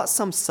is not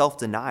some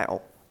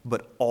self-denial,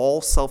 but all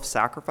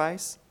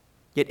self-sacrifice?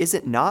 Yet is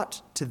it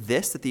not to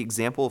this that the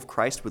example of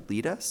Christ would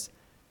lead us?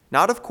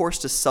 Not, of course,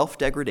 to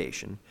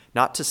self-degradation,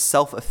 not to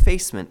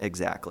self-effacement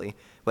exactly,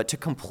 but to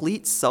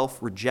complete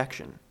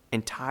self-rejection,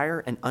 entire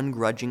and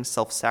ungrudging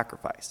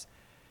self-sacrifice.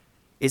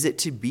 Is it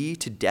to be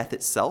to death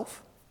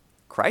itself?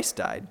 Christ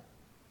died.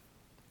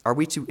 Are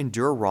we to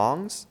endure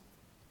wrongs?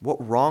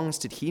 What wrongs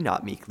did he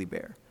not meekly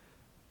bear?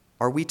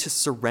 Are we to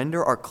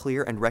surrender our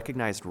clear and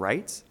recognized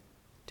rights?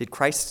 Did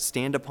Christ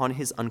stand upon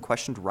his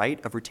unquestioned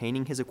right of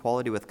retaining his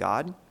equality with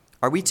God?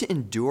 Are we to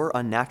endure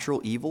unnatural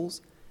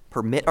evils,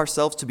 permit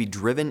ourselves to be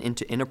driven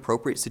into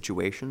inappropriate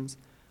situations,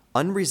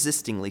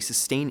 unresistingly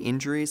sustain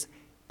injuries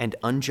and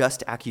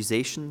unjust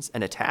accusations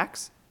and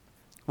attacks?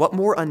 What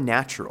more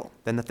unnatural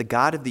than that the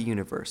God of the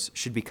universe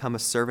should become a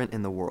servant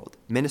in the world,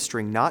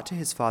 ministering not to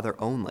his Father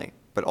only,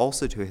 but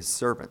also to his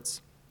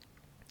servants,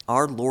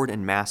 our Lord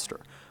and Master,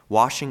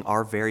 washing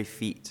our very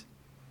feet?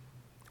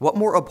 What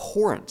more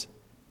abhorrent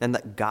than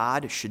that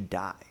God should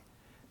die?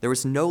 There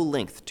was no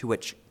length to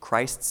which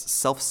Christ's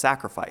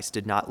self-sacrifice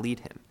did not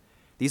lead him.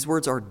 These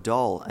words are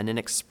dull and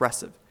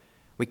inexpressive.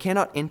 We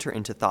cannot enter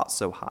into thought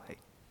so high.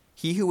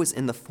 He who was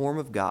in the form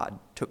of God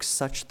took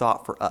such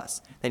thought for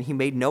us that he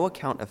made no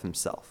account of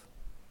himself.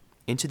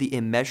 Into the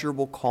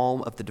immeasurable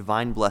calm of the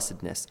divine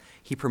blessedness,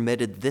 he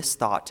permitted this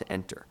thought to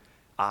enter: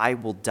 I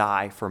will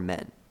die for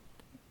men.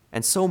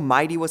 And so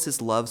mighty was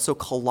his love, so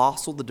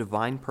colossal the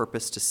divine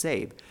purpose to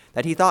save,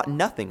 that he thought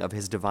nothing of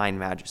his divine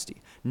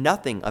majesty,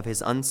 nothing of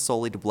his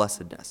unsullied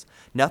blessedness,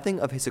 nothing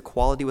of his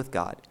equality with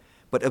God,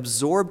 but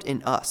absorbed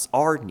in us,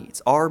 our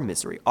needs, our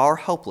misery, our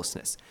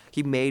helplessness,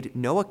 he made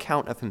no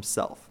account of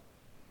himself.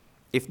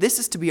 If this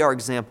is to be our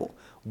example,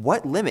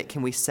 what limit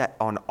can we set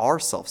on our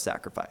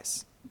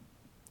self-sacrifice?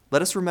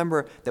 Let us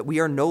remember that we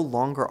are no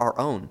longer our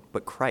own,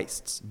 but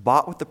Christ's,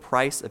 bought with the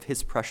price of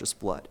his precious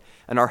blood,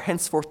 and are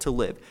henceforth to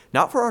live,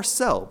 not for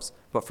ourselves,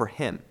 but for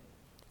him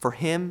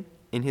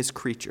in his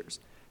creatures,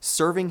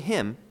 serving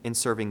him in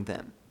serving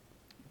them.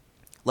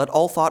 Let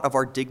all thought of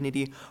our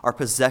dignity, our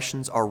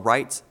possessions, our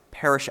rights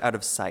perish out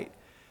of sight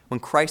when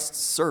Christ's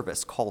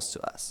service calls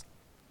to us.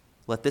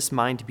 Let this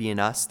mind be in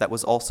us that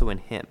was also in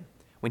him,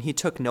 when he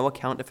took no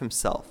account of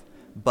himself,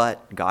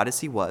 but, God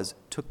as he was,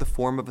 took the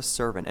form of a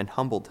servant and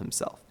humbled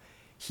himself,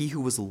 he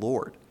who was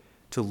Lord,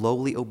 to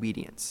lowly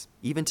obedience,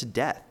 even to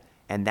death,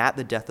 and that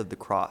the death of the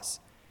cross.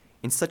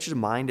 In such a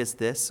mind as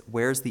this,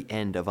 where's the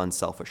end of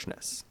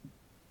unselfishness?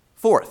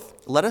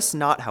 Fourth, let us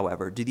not,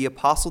 however, do the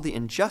apostle the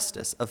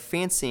injustice of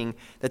fancying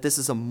that this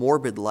is a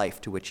morbid life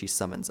to which he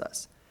summons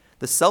us.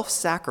 The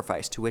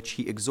self-sacrifice to which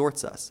he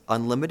exhorts us,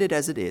 unlimited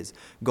as it is,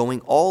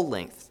 going all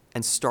length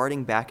and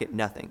starting back at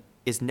nothing,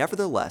 is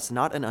nevertheless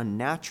not an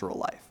unnatural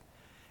life.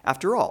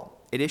 After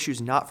all, it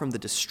issues not from the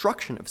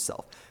destruction of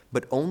self,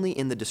 but only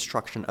in the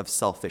destruction of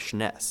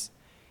selfishness.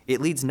 It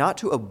leads not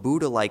to a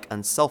Buddha-like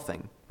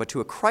unselfing, but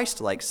to a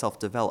Christ-like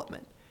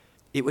self-development.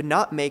 It would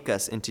not make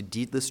us into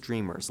deedless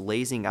dreamers,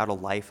 lazing out a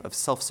life of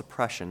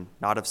self-suppression,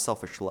 not of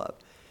selfish love,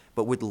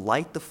 but would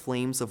light the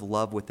flames of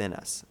love within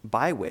us,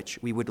 by which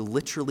we would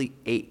literally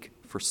ache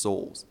for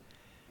souls.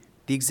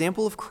 The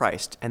example of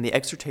Christ and the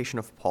exhortation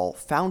of Paul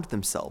found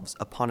themselves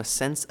upon a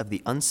sense of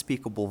the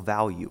unspeakable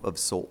value of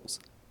souls.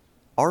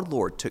 Our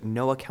Lord took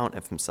no account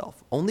of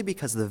himself, only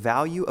because the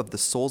value of the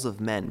souls of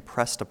men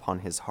pressed upon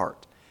his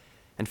heart.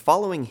 And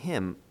following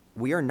him,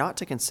 we are not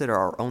to consider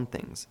our own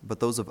things, but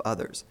those of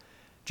others,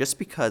 just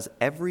because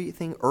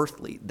everything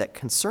earthly that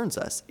concerns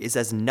us is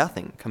as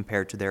nothing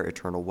compared to their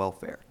eternal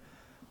welfare.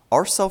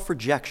 Our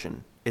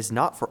self-rejection is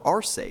not for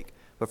our sake,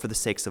 but for the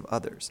sakes of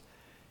others.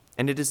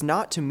 And it is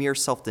not to mere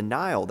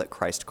self-denial that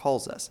Christ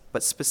calls us,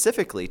 but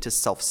specifically to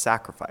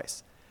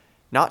self-sacrifice.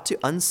 Not to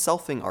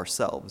unselfing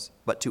ourselves,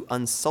 but to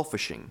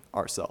unselfishing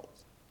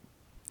ourselves.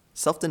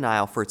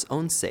 Self-denial for its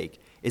own sake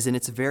is in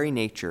its very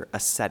nature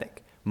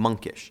ascetic,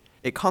 monkish.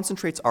 It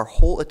concentrates our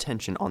whole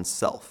attention on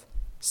self,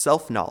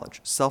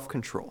 self-knowledge,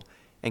 self-control,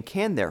 and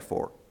can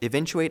therefore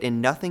eventuate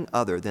in nothing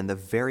other than the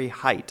very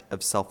height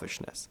of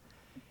selfishness.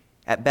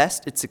 At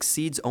best, it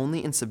succeeds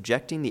only in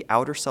subjecting the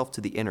outer self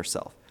to the inner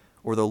self,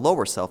 or the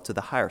lower self to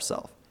the higher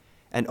self,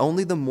 and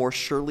only the more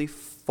surely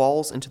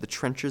falls into the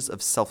trenches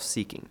of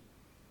self-seeking.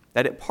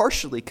 That it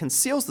partially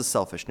conceals the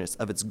selfishness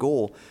of its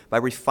goal by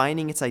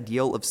refining its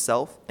ideal of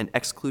self and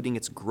excluding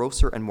its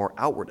grosser and more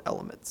outward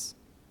elements.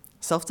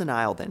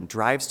 Self-denial, then,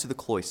 drives to the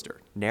cloister,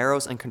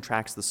 narrows and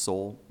contracts the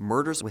soul,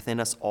 murders within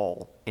us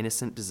all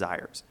innocent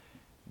desires,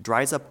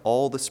 dries up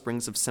all the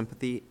springs of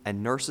sympathy,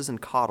 and nurses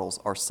and coddles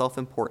our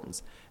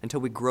self-importance until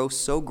we grow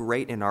so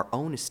great in our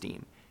own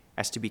esteem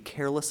as to be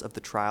careless of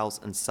the trials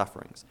and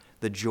sufferings,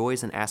 the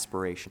joys and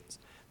aspirations,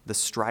 the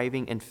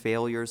striving and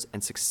failures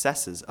and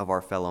successes of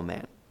our fellow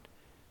man.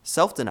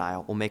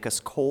 Self-denial will make us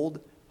cold,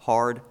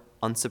 hard,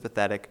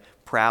 unsympathetic,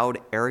 proud,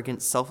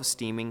 arrogant,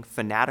 self-esteeming,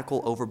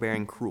 fanatical,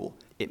 overbearing, cruel.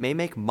 It may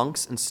make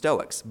monks and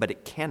stoics, but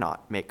it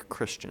cannot make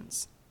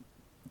Christians.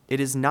 It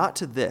is not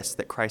to this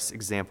that Christ's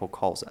example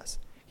calls us.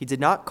 He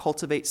did not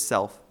cultivate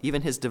self,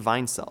 even his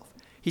divine self.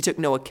 He took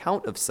no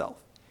account of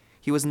self.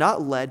 He was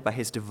not led by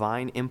his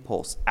divine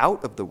impulse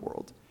out of the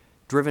world,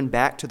 driven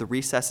back to the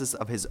recesses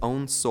of his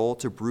own soul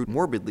to brood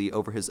morbidly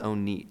over his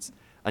own needs,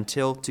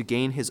 until to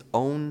gain his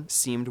own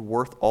seemed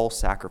worth all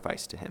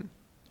sacrifice to him.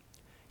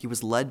 He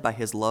was led by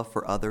his love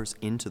for others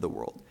into the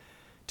world,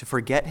 to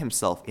forget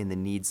himself in the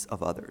needs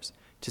of others,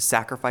 to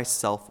sacrifice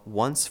self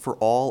once for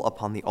all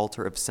upon the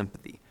altar of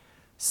sympathy.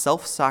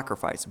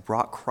 Self-sacrifice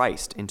brought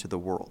Christ into the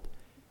world,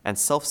 and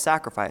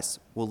self-sacrifice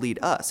will lead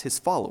us, his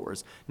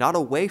followers, not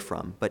away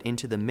from, but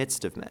into the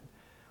midst of men.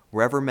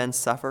 Wherever men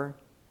suffer,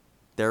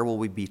 there will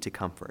we be to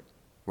comfort.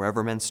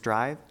 Wherever men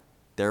strive,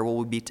 there will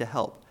we be to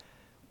help.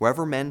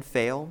 Wherever men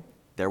fail,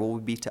 there will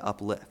we be to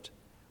uplift.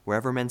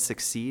 Wherever men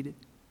succeed,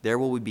 there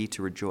will we be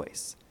to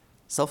rejoice.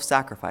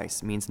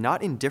 Self-sacrifice means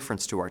not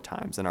indifference to our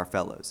times and our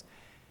fellows.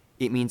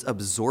 It means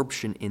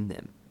absorption in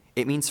them.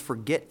 It means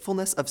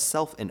forgetfulness of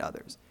self in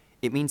others.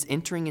 It means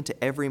entering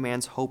into every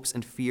man's hopes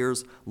and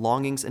fears,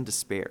 longings and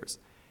despairs.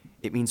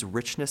 It means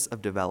richness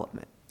of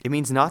development. It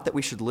means not that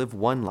we should live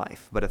one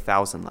life, but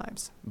 1,000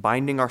 lives,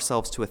 binding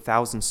ourselves to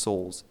 1,000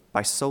 souls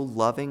by so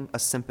loving a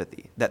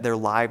sympathy that their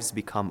lives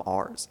become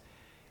ours.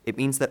 It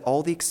means that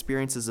all the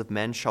experiences of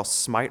men shall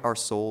smite our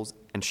souls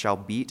and shall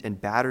beat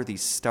and batter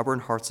these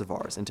stubborn hearts of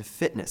ours into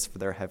fitness for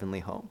their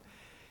heavenly home.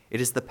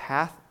 It is the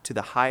path to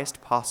the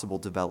highest possible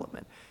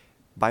development,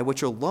 by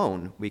which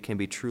alone we can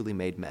be truly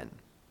made men.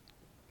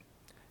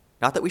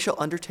 Not that we shall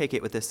undertake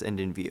it with this end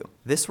in view.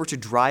 This were to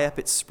dry up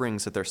its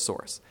springs at their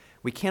source.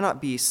 We cannot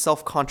be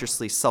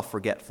self-consciously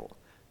self-forgetful,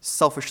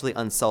 selfishly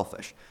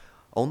unselfish.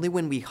 Only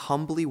when we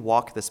humbly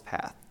walk this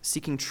path,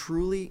 seeking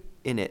truly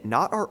in it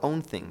not our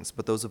own things,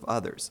 but those of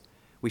others,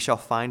 we shall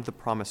find the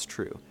promise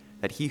true,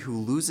 that he who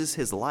loses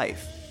his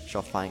life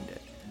shall find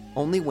it.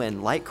 Only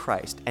when, like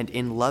Christ, and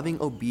in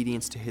loving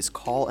obedience to his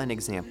call and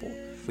example,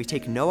 we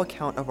take no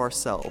account of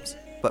ourselves,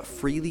 but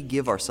freely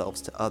give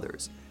ourselves to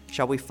others,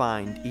 shall we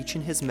find, each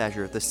in his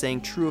measure, the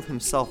saying true of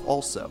himself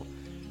also,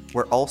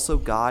 where also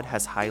God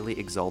has highly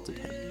exalted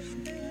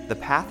him. The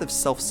path of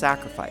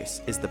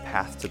self-sacrifice is the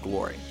path to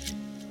glory.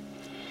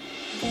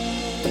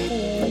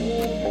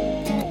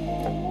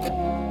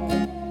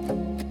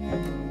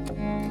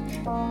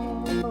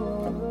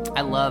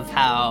 I love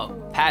how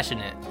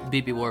passionate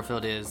B.B.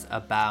 Warfield is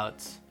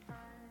about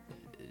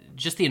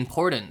just the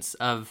importance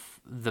of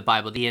the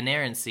Bible, the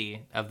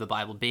inerrancy of the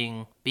Bible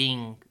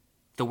being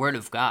the Word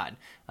of God.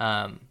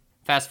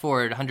 Fast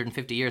forward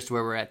 150 years to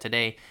where we're at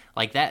today,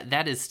 like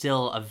that is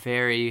still a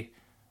very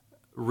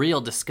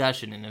real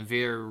discussion and a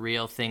very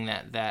real thing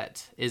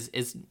that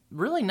is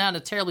really not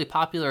a terribly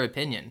popular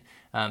opinion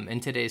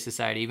in today's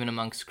society, even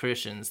amongst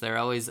Christians.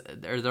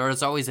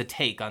 There's always a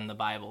take on the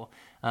Bible,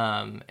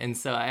 and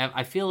so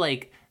I feel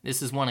like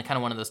this is one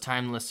of those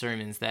timeless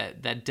sermons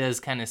that does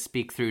kind of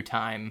speak through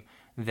time,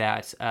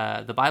 that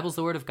the Bible's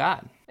the Word of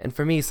God. And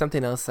for me,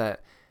 something else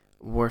that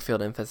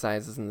Warfield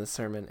emphasizes in this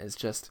sermon is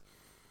just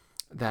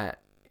that,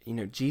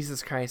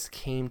 Jesus Christ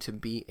came to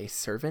be a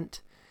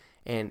servant,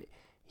 and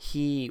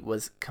he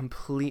was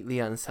completely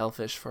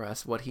unselfish for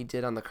us. What he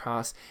did on the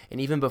cross, and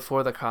even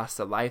before the cross,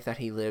 the life that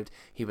he lived,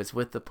 he was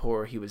with the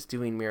poor, he was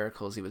doing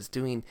miracles, he was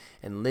doing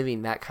and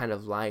living that kind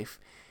of life.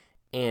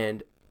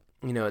 And,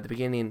 at the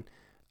beginning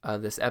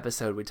of this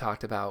episode, we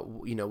talked about,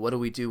 what do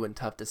we do when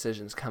tough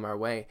decisions come our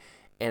way?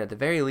 And at the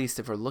very least,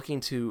 if we're looking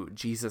to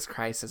Jesus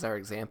Christ as our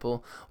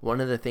example, one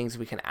of the things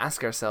we can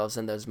ask ourselves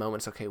in those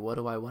moments, okay, what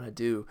do I want to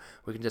do?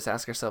 We can just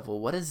ask ourselves, well,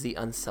 what is the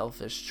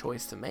unselfish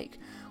choice to make?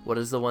 What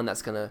is the one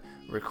that's going to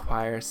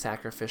require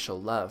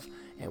sacrificial love?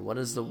 And what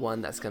is the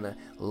one that's going to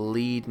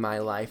lead my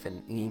life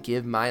and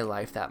give my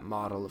life that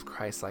model of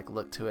Christ-like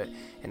look to it?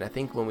 And I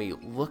think when we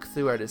look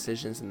through our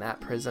decisions in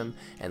that prism,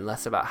 and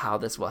less about how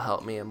this will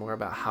help me and more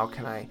about how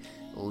can I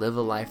live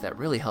a life that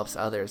really helps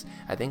others,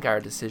 I think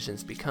our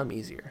decisions become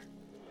easier.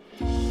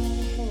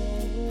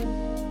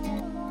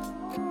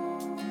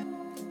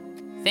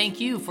 Thank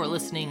you for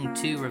listening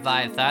to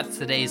Revive Thoughts.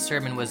 Today's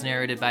sermon was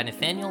narrated by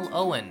Nathaniel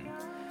Owen.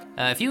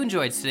 If you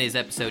enjoyed today's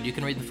episode, you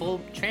can read the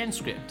full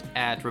transcript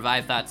at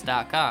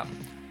revivethoughts.com.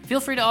 Feel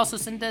free to also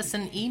send us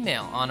an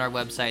email on our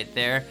website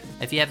there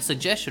if you have a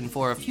suggestion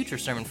for a future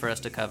sermon for us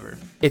to cover.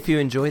 If you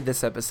enjoyed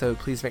this episode,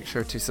 please make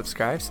sure to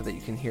subscribe so that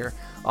you can hear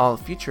all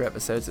future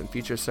episodes and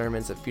future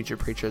sermons of future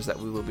preachers that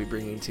we will be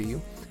bringing to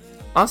you.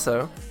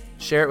 Also,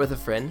 share it with a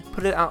friend,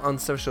 put it out on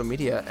social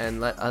media, and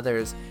let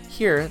others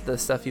hear the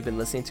stuff you've been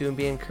listening to and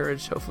be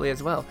encouraged, hopefully,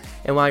 as well.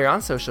 And while you're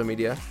on social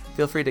media,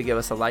 feel free to give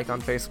us a like on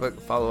Facebook,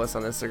 follow us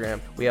on Instagram.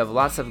 We have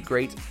lots of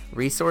great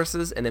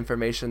resources and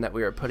information that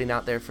we are putting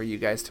out there for you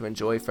guys to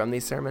enjoy from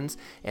these sermons,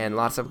 and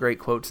lots of great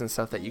quotes and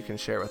stuff that you can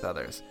share with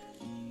others.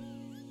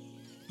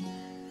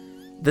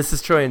 This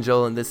is Troy and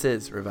Joel, and this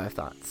is Revive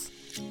Thoughts.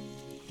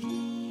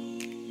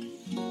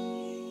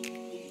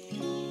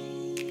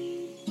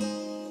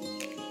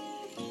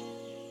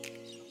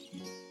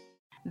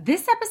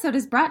 This episode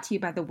is brought to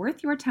you by the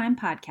Worth Your Time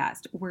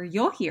podcast, where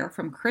you'll hear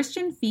from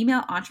Christian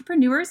female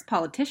entrepreneurs,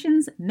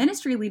 politicians,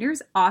 ministry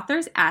leaders,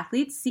 authors,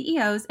 athletes,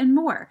 CEOs, and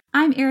more.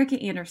 I'm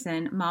Erica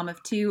Anderson, mom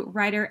of two,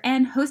 writer,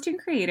 and host and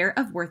creator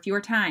of Worth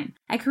Your Time.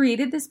 I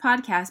created this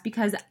podcast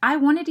because I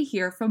wanted to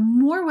hear from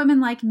more women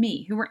like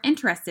me who were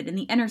interested in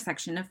the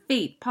intersection of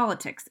faith,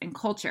 politics, and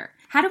culture.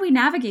 How do we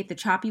navigate the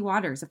choppy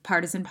waters of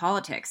partisan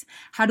politics?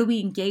 How do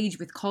we engage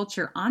with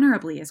culture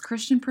honorably as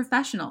Christian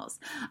professionals?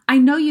 I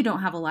know you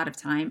don't have a lot of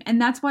time,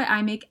 and that's why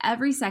I make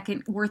every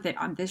second worth it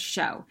on this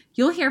show.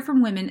 You'll hear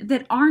from women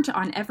that aren't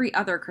on every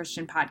other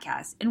Christian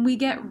podcast, and we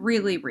get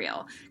really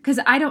real, because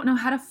I don't know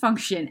how to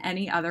function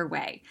any other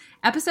way.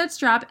 Episodes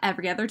drop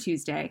every other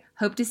Tuesday.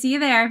 Hope to see you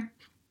there.